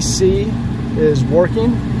 The AC is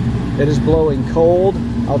working. It is blowing cold.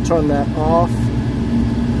 I'll turn that off.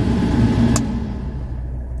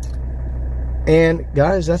 And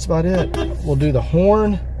guys, that's about it. We'll do the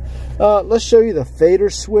horn. Let's show you the fader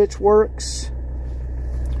switch works.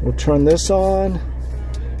 We'll turn this on.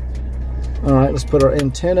 All right, let's put our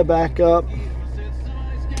antenna back up.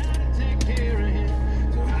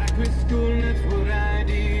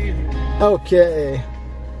 Okay.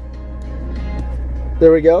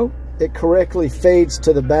 There we go. It correctly fades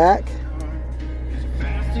to the back.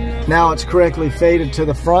 Now it's correctly faded to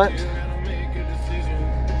the front.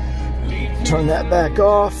 Turn that back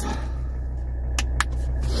off.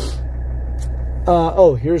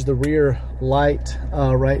 Oh, here's the rear light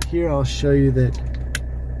right here. I'll show you that.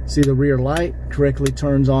 See, the rear light correctly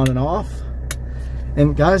turns on and off.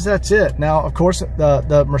 And guys, that's it. Now, of course,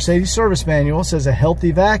 the Mercedes service manual says a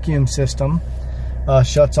healthy vacuum system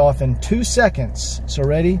shuts off in 2 seconds. So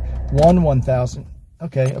ready? 1/1000.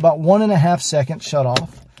 Okay, about 1.5 seconds shut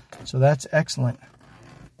off. So that's excellent.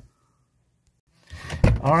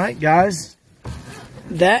 All right, guys,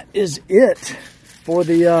 that is it for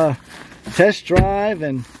the test drive,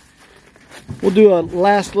 and we'll do a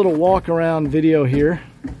last little walk around video here.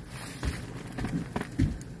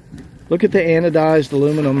 Look at the anodized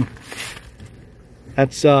aluminum.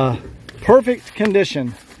 That's perfect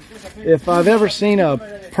condition. If I've ever seen a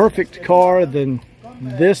perfect car, then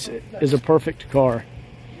this is a perfect car.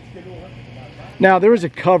 Now there is a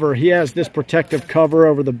cover. He has this protective cover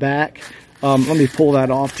over the back. Let me pull that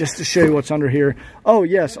off just to show you what's under here. Oh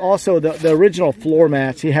yes, also the original floor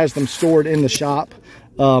mats, he has them stored in the shop.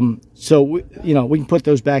 So we can put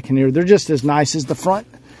those back in here. They're just as nice as the front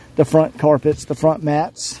carpets, the front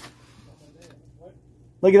mats.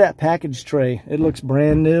 Look at that package tray. It looks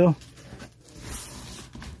brand new.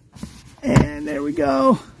 And there we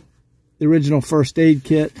go. The original first aid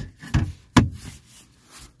kit.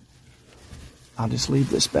 I'll just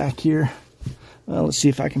leave this back here. Well, let's see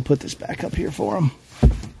if I can put this back up here for him.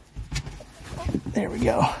 There we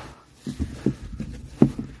go.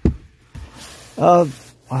 Wow,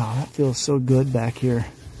 that feels so good back here.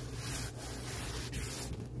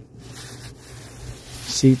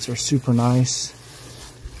 Seats are super nice.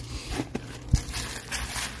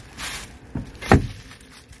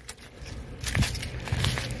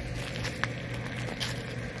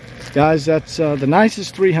 Guys, that's the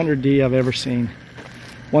nicest 300D I've ever seen.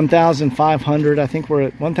 1,500, I think we're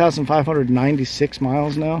at 1,596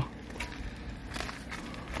 miles now.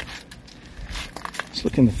 Let's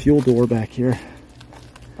look in the fuel door back here.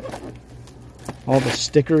 All the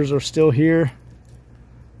stickers are still here.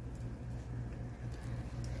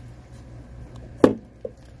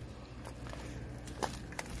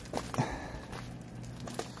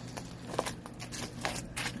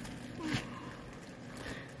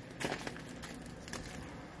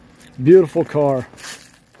 Beautiful car.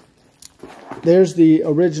 There's the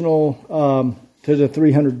original to the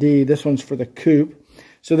 300D. This one's for the coupe.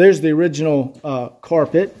 So there's the original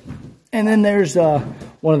carpet. And then there's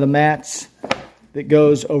one of the mats that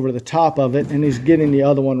goes over the top of it. And he's getting the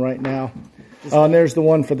other one right now. And there's the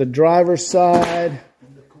one for the driver's side.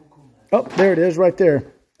 Oh, there it is right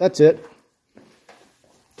there. That's it.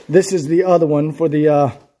 This is the other one for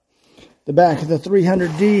the back of the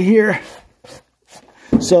 300D here.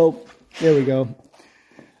 So there we go.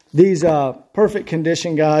 These perfect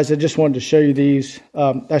condition, guys. I just wanted to show you these.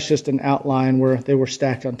 That's just an outline where they were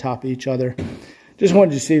stacked on top of each other. Just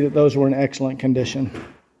wanted to see that those were in excellent condition.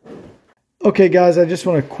 Okay, guys, I just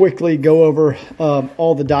want to quickly go over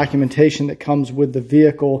all the documentation that comes with the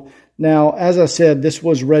vehicle. Now, as I said, this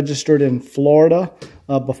was registered in Florida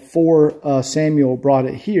before Samuel brought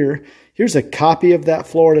it here. Here's a copy of that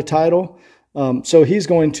Florida title. So he's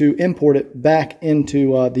going to import it back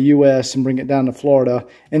into the U.S. and bring it down to Florida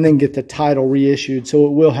and then get the title reissued. So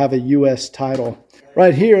it will have a U.S. title.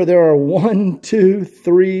 Right here, there are 1, 2,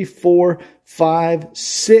 3, 4, 5,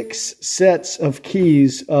 6 sets of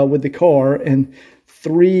keys with the car and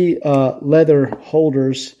 3 leather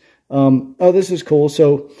holders. Oh, this is cool.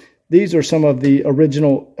 So these are some of the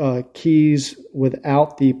original keys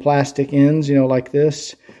without the plastic ends, you know, like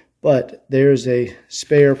this. But there's a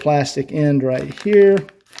spare plastic end right here.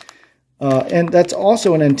 And that's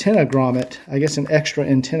also an antenna grommet. I guess an extra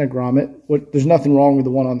antenna grommet. There's nothing wrong with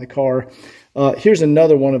the one on the car. Here's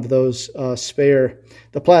another one of those spare,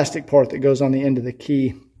 the plastic part that goes on the end of the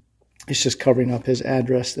key. It's just covering up his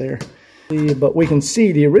address there. But we can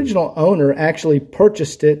see the original owner actually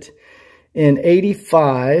purchased it in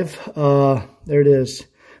 '85. There it is.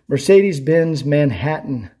 Mercedes-Benz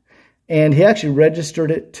Manhattan. And he actually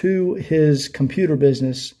registered it to his computer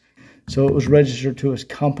business. So it was registered to his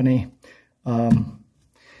company.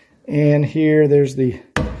 And here, there's the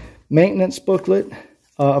maintenance booklet.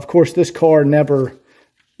 Of course, this car never,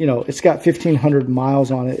 you know, it's got 1,500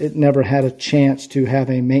 miles on it. It never had a chance to have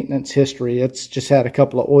a maintenance history. It's just had a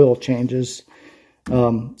couple of oil changes.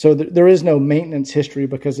 So there is no maintenance history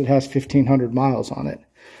because it has 1,500 miles on it.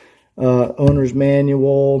 Owner's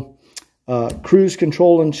manual. Cruise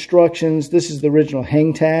control instructions. This is the original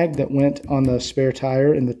hang tag that went on the spare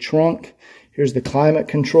tire in the trunk. Here's the climate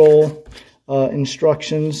control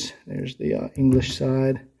instructions. There's the English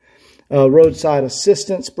side. Roadside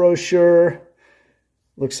assistance brochure.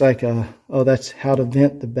 Looks like, oh, that's how to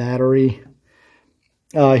vent the battery.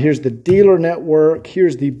 Here's the dealer network.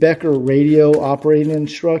 Here's the Becker radio operating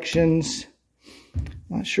instructions.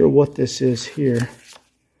 Not sure what this is here.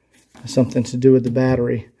 Something to do with the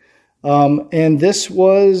battery. And this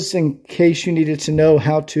was in case you needed to know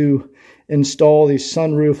how to install the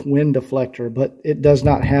sunroof wind deflector, but it does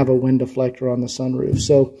not have a wind deflector on the sunroof.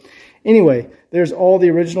 So anyway, there's all the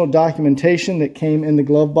original documentation that came in the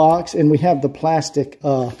glove box, and we have the plastic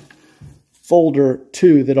folder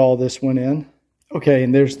too that all this went in. Okay,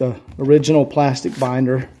 and there's the original plastic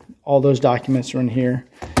binder. All those documents are in here,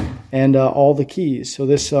 and all the keys. So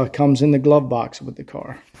this comes in the glove box with the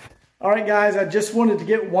car. All right, guys, I just wanted to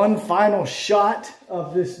get one final shot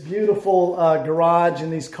of this beautiful garage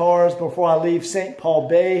and these cars before I leave St. Paul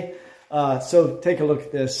Bay. So take a look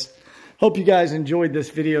at this. Hope you guys enjoyed this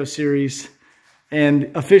video series, and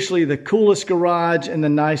officially the coolest garage and the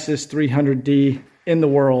nicest 300D in the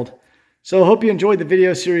world. So hope you enjoyed the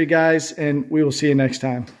video series, guys, and we will see you next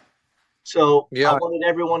time. So Yeah. I wanted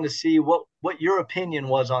everyone to see what your opinion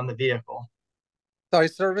was on the vehicle. So I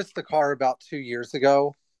serviced the car about 2 years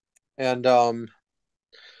ago, and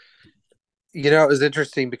it was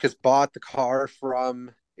interesting because bought the car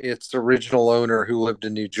from its original owner who lived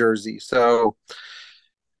in New Jersey. So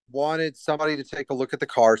wanted somebody to take a look at the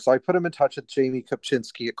car. So I put him in touch with Jamie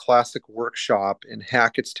Kopczynski at Classic Workshop in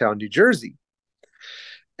Hackettstown, New Jersey.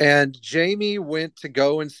 And Jamie went to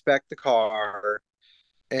go inspect the car.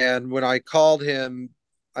 And when I called him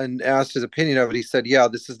and asked his opinion of it, he said, yeah,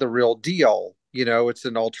 this is the real deal. It's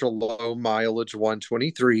an ultra low mileage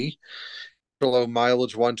 123. Low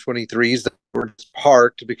mileage 123s that were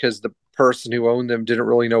parked because the person who owned them didn't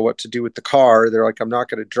really know what to do with the car. They're like, I'm not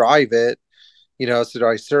going to drive it. So do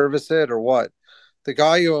I service it or what? The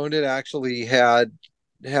guy who owned it actually had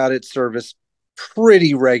it serviced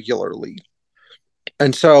pretty regularly.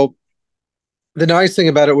 And so the nice thing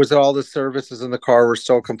about it was that all the services in the car were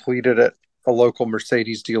still completed at a local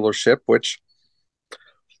Mercedes dealership, which,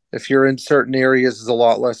 if you're in certain areas, is a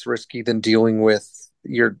lot less risky than dealing with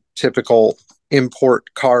your typical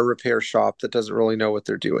import car repair shop that doesn't really know what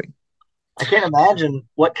they're doing. I can't imagine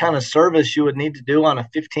what kind of service you would need to do on a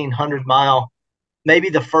 1,500-mile, maybe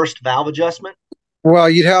the first valve adjustment. Well,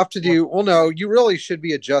 you'd have to do, no, you really should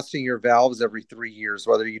be adjusting your valves every 3 years,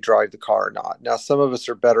 whether you drive the car or not. Now, some of us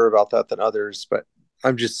are better about that than others, but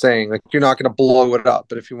I'm just saying, like, you're not going to blow it up.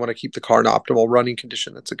 But if you want to keep the car in optimal running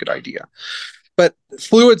condition, that's a good idea. But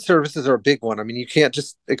fluid services are a big one. I mean, you can't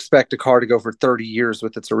just expect a car to go for 30 years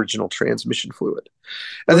with its original transmission fluid.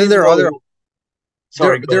 And then there are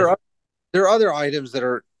other items that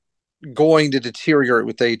are going to deteriorate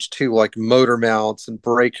with age too, like motor mounts and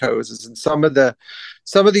brake hoses. And some of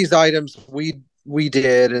these items we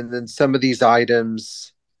did, and then some of these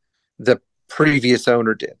items the previous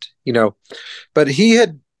owner did, but he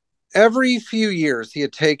had, every few years, he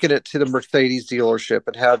had taken it to the Mercedes dealership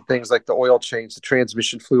and had things like the oil change, the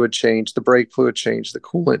transmission fluid change, the brake fluid change, the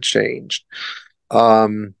coolant changed, what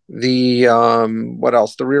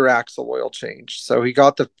else? The rear axle oil change. So he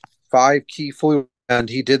got the 5 key fluid and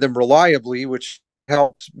he did them reliably, which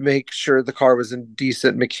helped make sure the car was in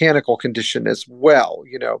decent mechanical condition as well.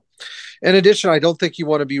 In addition, I don't think you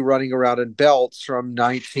want to be running around in belts from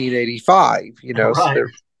 1985. Right. So there,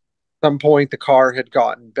 some point the car had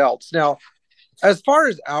gotten belts. Now, as far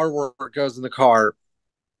as our work goes in the car,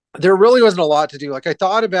 there really wasn't a lot to do. Like, I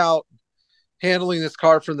thought about handling this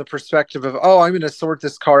car from the perspective of, I'm going to sort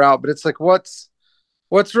this car out, but it's like, what's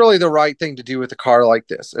really the right thing to do with a car like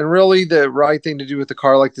this? And really the right thing to do with a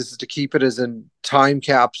car like this is to keep it as in time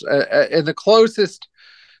caps in the closest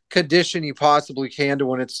condition you possibly can to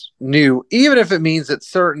when it's new, even if it means that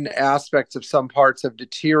certain aspects of some parts have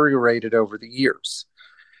deteriorated over the years.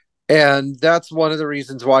 And that's one of the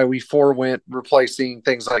reasons why we forewent replacing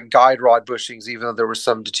things like guide rod bushings, even though there was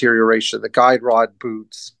some deterioration. The guide rod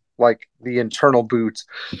boots, like the internal boots,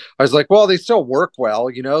 I was like, well, they still work well.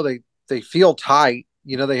 They feel tight.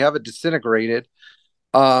 They haven't disintegrated.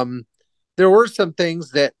 There were some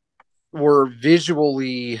things that were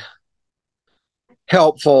visually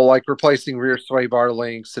helpful, like replacing rear sway bar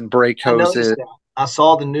links and brake hoses. I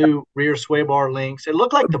saw the new rear sway bar links. It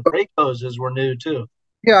looked like the brake hoses were new too.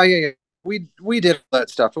 Yeah. We did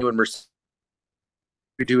that stuff.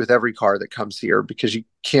 We do with every car that comes here because you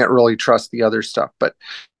can't really trust the other stuff. But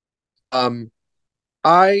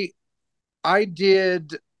I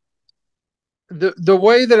did the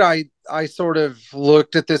way that I sort of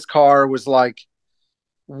looked at this car was like,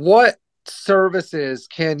 what services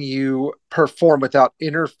can you perform without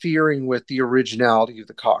interfering with the originality of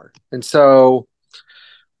the car? And so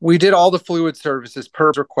we did all the fluid services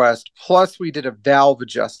per request, plus we did a valve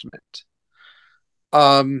adjustment.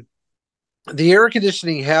 The air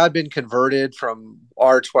conditioning had been converted from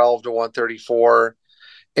R12 to 134,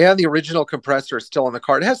 and the original compressor is still in the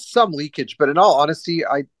car. It has some leakage, but in all honesty,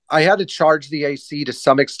 I had to charge the AC to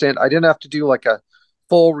some extent. I didn't have to do like a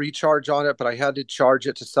full recharge on it, but I had to charge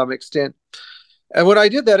it to some extent. And when I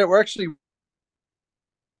did that, it actually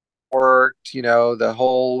worked.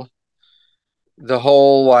 The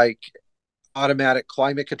whole like automatic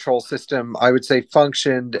climate control system, I would say,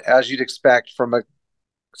 functioned as you'd expect from a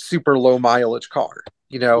super low mileage car.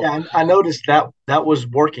 Yeah, I noticed that was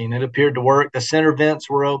working. It appeared to work. The center vents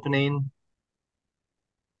were opening.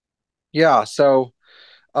 Yeah, so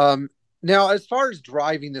Um, Now, as far as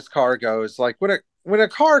driving this car goes, like when a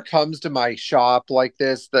car comes to my shop like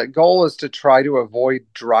this, the goal is to try to avoid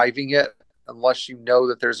driving it unless you know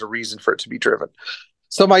that there's a reason for it to be driven.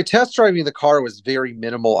 So my test driving the car was very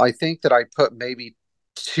minimal. I think that I put maybe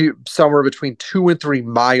somewhere between 2 and 3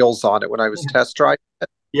 miles on it when I was test driving.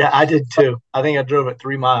 Yeah, I did too. I think I drove it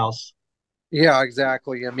 3 miles. Yeah,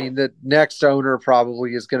 exactly. I mean, the next owner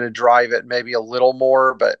probably is going to drive it maybe a little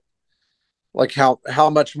more, but like how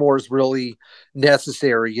much more is really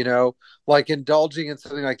necessary, like indulging in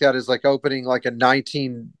something like that is like opening like a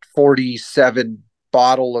 1947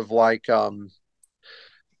 bottle of like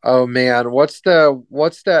oh man, what's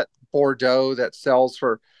that Bordeaux that sells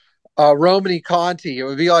for Romani Conti? It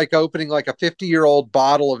would be like opening like a 50-year-old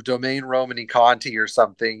bottle of Domaine Romani Conti or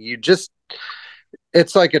something.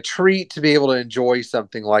 It's like a treat to be able to enjoy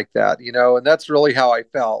something like that, and that's really how I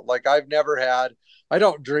felt. Like I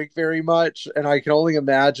don't drink very much, and I can only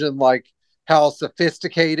imagine like how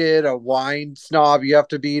sophisticated a wine snob you have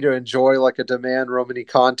to be to enjoy like a Domaine Romani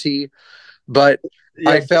Conti. But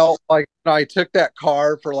I Yeah, felt like when I took that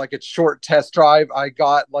car for like a short test drive, I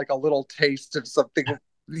got like a little taste of something,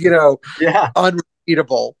 you know, yeah.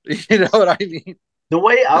 unreadable. You know what I mean? The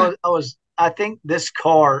way I think this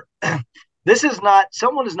car, this is not,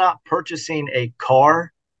 someone is not purchasing a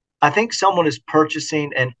car. I think someone is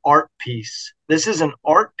purchasing an art piece. This is an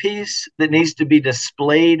art piece that needs to be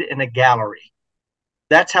displayed in a gallery.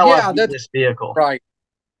 That's how I Yeah, view that's this vehicle. right.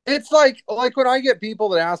 It's like when I get people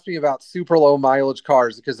that ask me about super low mileage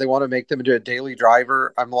cars because they want to make them into a daily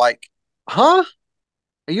driver, I'm like, huh?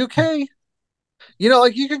 Are you okay?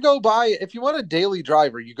 Like you can go buy if you want a daily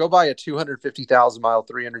driver, you go buy a 250,000 mile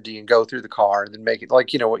 300D and go through the car and then make it like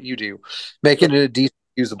what you do, make it a decent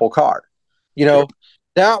usable car. You Sure. know,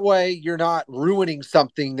 that way you're not ruining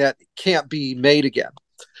something that can't be made again.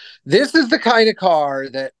 This is the kind of car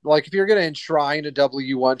that, like, if you're going to enshrine a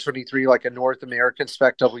W123, like a North American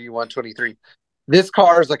spec W123, this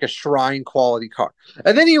car is like a shrine quality car.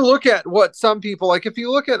 And then you look at what some people like. If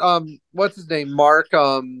you look at what's his name,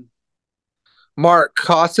 Mark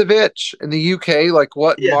Kosovich in the UK, like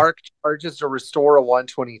what Yeah, Mark charges to restore a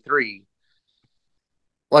 123.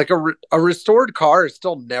 Like a restored car is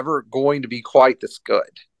still never going to be quite this good.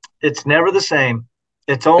 it's never the same.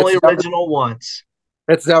 It's only It's never original once.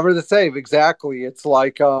 it's never the same. Exactly. It's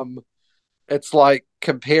like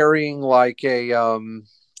comparing like a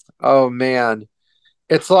oh man.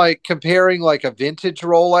 It's like comparing like a vintage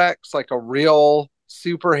Rolex, like a real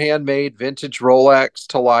super handmade vintage Rolex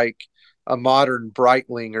to like a modern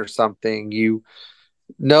Breitling or something. You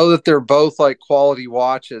know that they're both like quality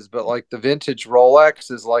watches, but like the vintage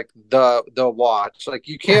Rolex is like the watch. Like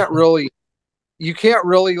you can't really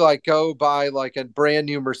like go buy like a brand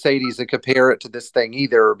new Mercedes and compare it to this thing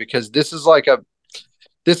either because this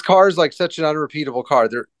car is like such an unrepeatable car.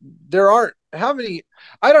 There aren't how many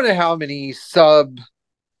I don't know how many sub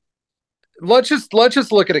let's just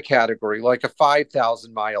look at a category like a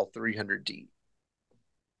 5,000 mile 300D.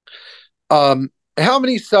 How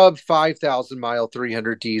many sub 5,000 mile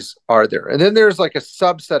 300Ds are there? And then there's like a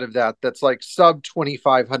subset of that that's like sub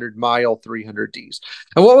 2,500 mile 300Ds.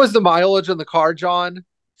 And what was the mileage on the car, John?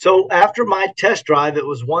 So after my test drive, it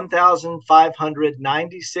was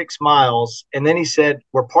 1,596 miles. And then he said,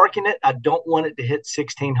 we're parking it. I don't want it to hit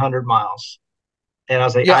 1,600 miles. And I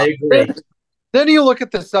was like, Yeah. I agree. Then you look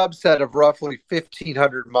at the subset of roughly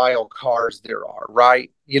 1,500 mile cars there are, right?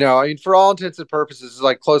 I mean, for all intents and purposes, it's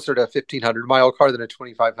like closer to a 1,500 mile car than a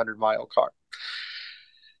 2,500 mile car.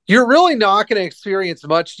 You're really not going to experience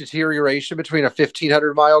much deterioration between a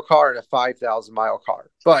 1,500 mile car and a 5,000 mile car.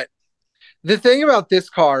 But the thing about this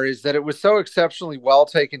car is that it was so exceptionally well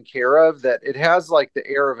taken care of that it has like the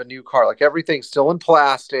air of a new car. Like everything's still in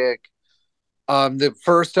plastic. The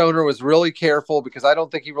first owner was really careful because I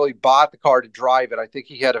don't think he really bought the car to drive it. I think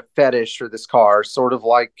he had a fetish for this car, sort of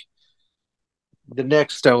like the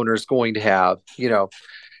next owner is going to have.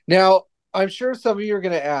 Now, I'm sure some of you are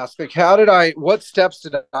going to ask, like, what steps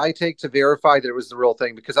did I take to verify that it was the real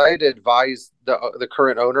thing? Because I had to advise the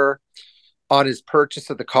current owner on his purchase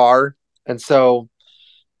of the car. And so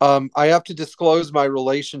I have to disclose my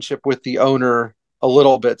relationship with the owner a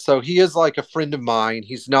little bit. So he is like a friend of mine.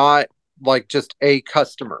 He's not like just a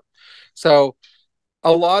customer. So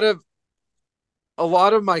a lot of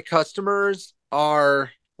my customers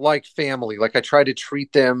are like family. Like I try to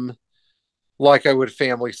treat them like I would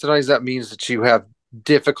family. Sometimes that means that you have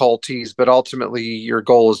difficulties, but ultimately your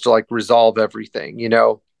goal is to like resolve everything.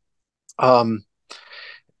 Um,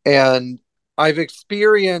 and I've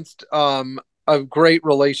experienced a great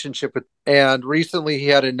relationship with, and recently he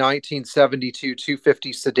had a 1972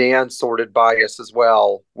 250 sedan sorted by us as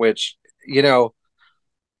well, which, you know,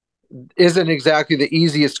 isn't exactly the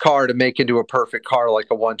easiest car to make into a perfect car like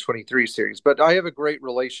a 123 series. But I have a great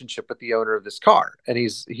relationship with the owner of this car, and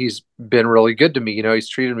he's been really good to me. You know, he's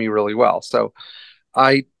treated me really well. So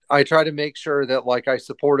I try to make sure that like I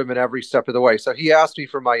support him in every step of the way. So he asked me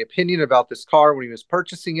for my opinion about this car when he was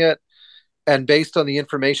purchasing it. And based on the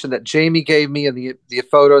information that Jamie gave me and the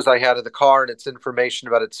photos I had of the car and its information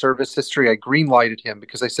about its service history, I green lighted him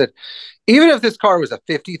because I said, even if this car was a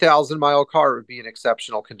 50,000 mile car, it would be in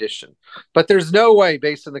exceptional condition. But there's no way,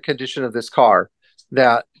 based on the condition of this car,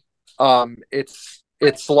 that it's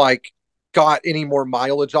like got any more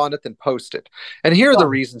mileage on it than posted. And here are the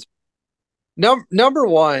reasons. Number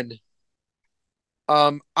one,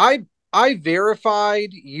 I verified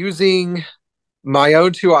using my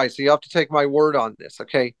own two eyes, so you have to take my word on this,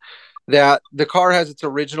 okay? That the car has its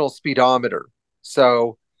original speedometer,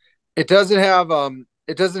 so it doesn't have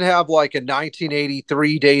like a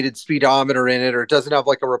 1983 dated speedometer in it, or it doesn't have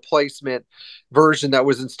like a replacement version that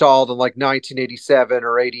was installed in like 1987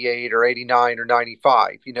 or 88 or 89 or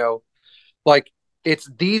 95. You know, like it's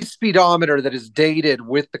the speedometer that is dated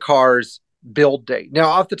with the car's build date. Now,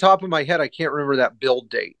 off the top of my head, I can't remember that build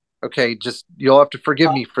date. Okay, just you'll have to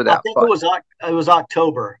forgive me for that. I think it was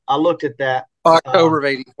October. I looked at that. October of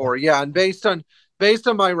 '84. Yeah, and based on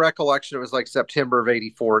my recollection, it was like September of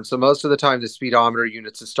 '84, and so most of the time the speedometer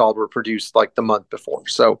units installed were produced like the month before.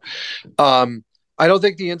 So, I don't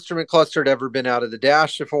think the instrument cluster had ever been out of the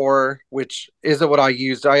dash before, which isn't what I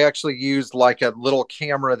used. I actually used like a little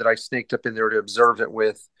camera that I snaked up in there to observe it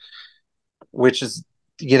with, which is,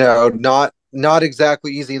 you know, not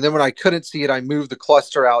exactly easy. And then when I couldn't see it, I moved the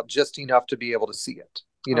cluster out just enough to be able to see it,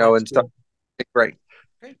 you know, and stuff. Great.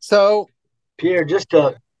 So, Pierre, just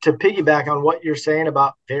to piggyback on what you're saying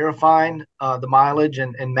about verifying the mileage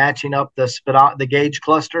and matching up the gauge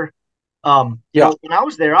cluster. You know, when I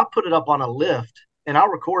was there, I put it up on a lift, and I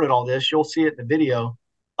recorded all this. You'll see it in the video.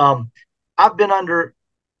 I've been under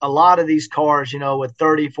a lot of these cars, you know, with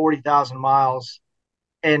 30, 40,000 miles,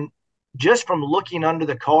 and just from looking under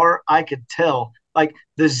the car, I could tell like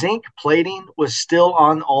the zinc plating was still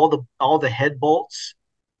on all the head bolts.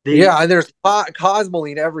 And there's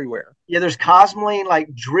cosmoline everywhere. Yeah, there's cosmoline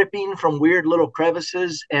like dripping from weird little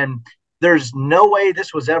crevices, and there's no way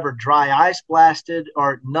this was ever dry ice blasted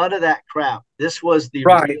or none of that crap. This was the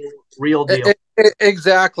real deal.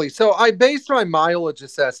 Exactly. So I based my mileage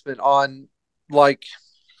assessment on like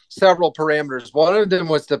several parameters. One of them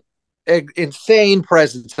was the insane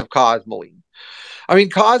presence of cosmoline. I mean,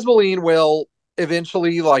 cosmoline will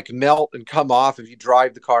eventually like melt and come off if you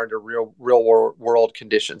drive the car into real world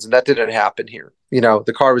conditions, and that didn't happen here. You know,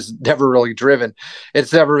 the car was never really driven.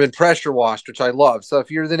 It's never been pressure washed, which I love. So if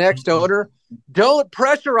you're the next owner, don't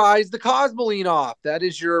pressurize the cosmoline off. That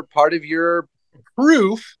is your part of your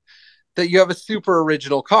proof that you have a super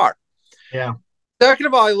original car. Yeah. Second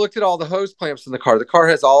of all, I looked at all the hose clamps in the car. The car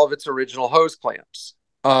has all of its original hose clamps.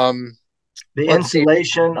 The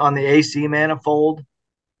insulation on the AC manifold,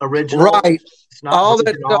 original. Right. All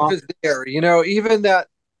that stuff is there. You know, even that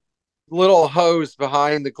little hose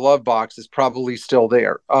behind the glove box is probably still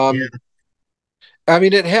there. I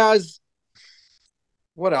mean, it has.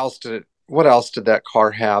 What else did that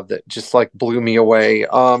car have that just like blew me away?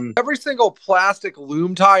 Every single plastic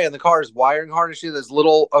loom tie in the car's wiring harness, those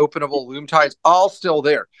little openable loom ties, all still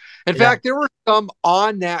there. In fact, there were some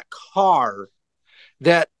on that car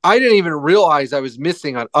that I didn't even realize I was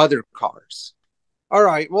missing on other cars. All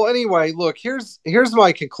right. Well, anyway, look, here's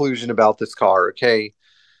my conclusion about this car. Okay.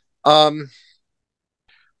 I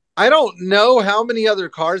don't know how many other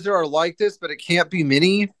cars there are like this, but it can't be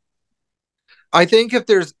many. I think if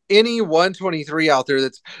there's any 123 out there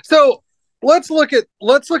so let's look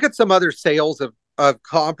at some other sales of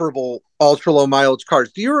comparable ultra low mileage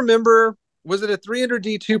cars. Do you remember, was it a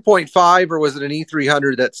 300D 2.5 or was it an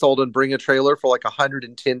E300 that sold on Bring a Trailer for like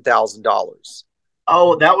 $110,000?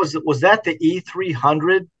 Oh, was that the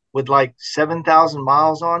E300 with like 7,000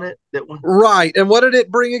 miles on it? Right. And what did it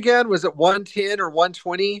bring again? Was it 110 or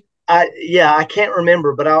 120? I can't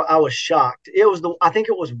remember, but I was shocked. I think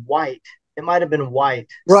it was white. It might have been white.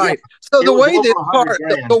 Right. So the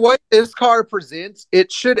way this car presents, it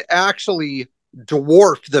should actually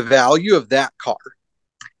dwarf the value of that car.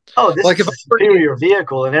 Oh, this is a superior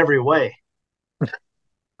vehicle in every way.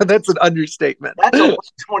 That's an understatement. That's a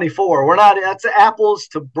 124. That's apples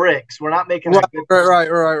to bricks. We're not making that good.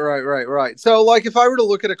 Right. So like if I were to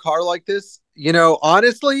look at a car like this, you know,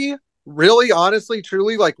 honestly,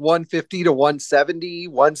 truly like 150 to 170,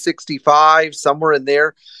 165, somewhere in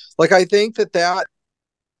there. Like, I think that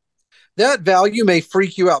value may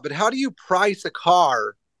freak you out, but how do you price a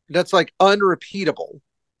car that's like unrepeatable?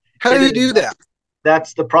 How do It you is. do that?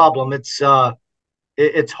 That's the problem. It's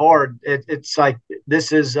hard. It's like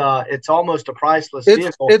this is it's almost a priceless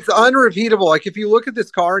vehicle. It's unrepeatable. Like, if you look at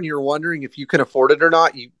this car and you're wondering if you can afford it or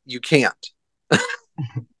not, you can't.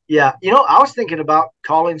 Yeah, you know, I was thinking about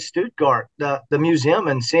calling Stuttgart, the museum,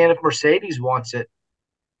 and seeing if Mercedes wants it.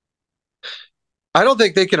 I don't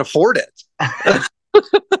think they can afford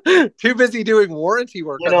it. Too busy doing warranty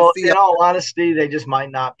work You on the know, in CI. all honesty, they just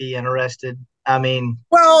might not be interested. I mean,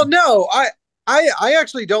 Well, no, I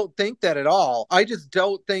actually don't think that at all. I just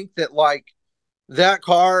don't think that, like, that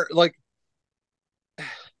car, like,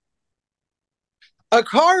 a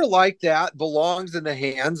car like that belongs in the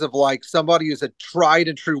hands of like somebody who's a tried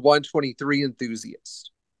and true 123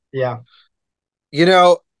 enthusiast. yeah, You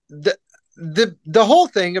know, the whole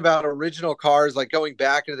thing about original cars, like going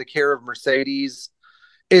back into the care of Mercedes,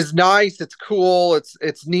 is nice. It's cool.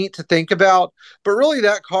 It's neat to think about. But really,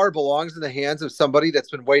 that car belongs in the hands of somebody that's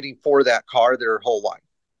been waiting for that car their whole life,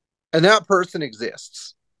 and that person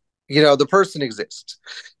exists. You know, the person exists,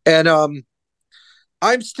 and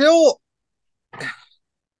I'm still,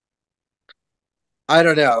 I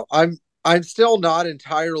don't know. I'm still not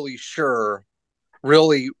entirely sure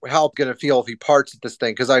really how I'm going to feel if he parts at this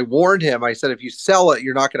thing, because I warned him. I said, if you sell it,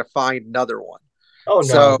 you're not going to find another one. oh no,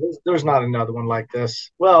 So there's not another one like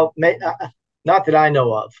this. Well, not that I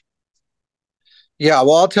know of. yeah,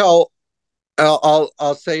 well,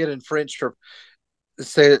 I'll say it in French for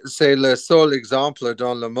c'est le seul exemple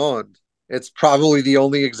dans le monde. It's probably the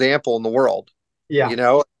only example in the world. Yeah, You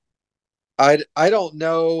know, I don't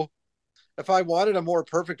know if I wanted a more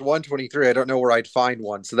perfect 123. I don't know where I'd find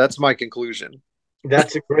one. So that's my conclusion.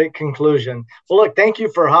 that's a great conclusion. Well, look, thank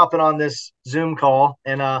you for hopping on this Zoom call,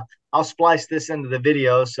 and I'll splice this into the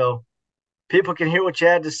video so people can hear what you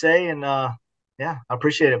had to say. And yeah, I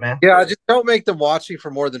appreciate it, man. Yeah, just don't make them watch you for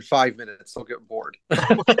more than 5 minutes. They'll get bored.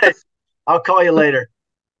 Okay, I'll call you later.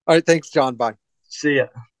 All right, thanks, John. Bye. See ya.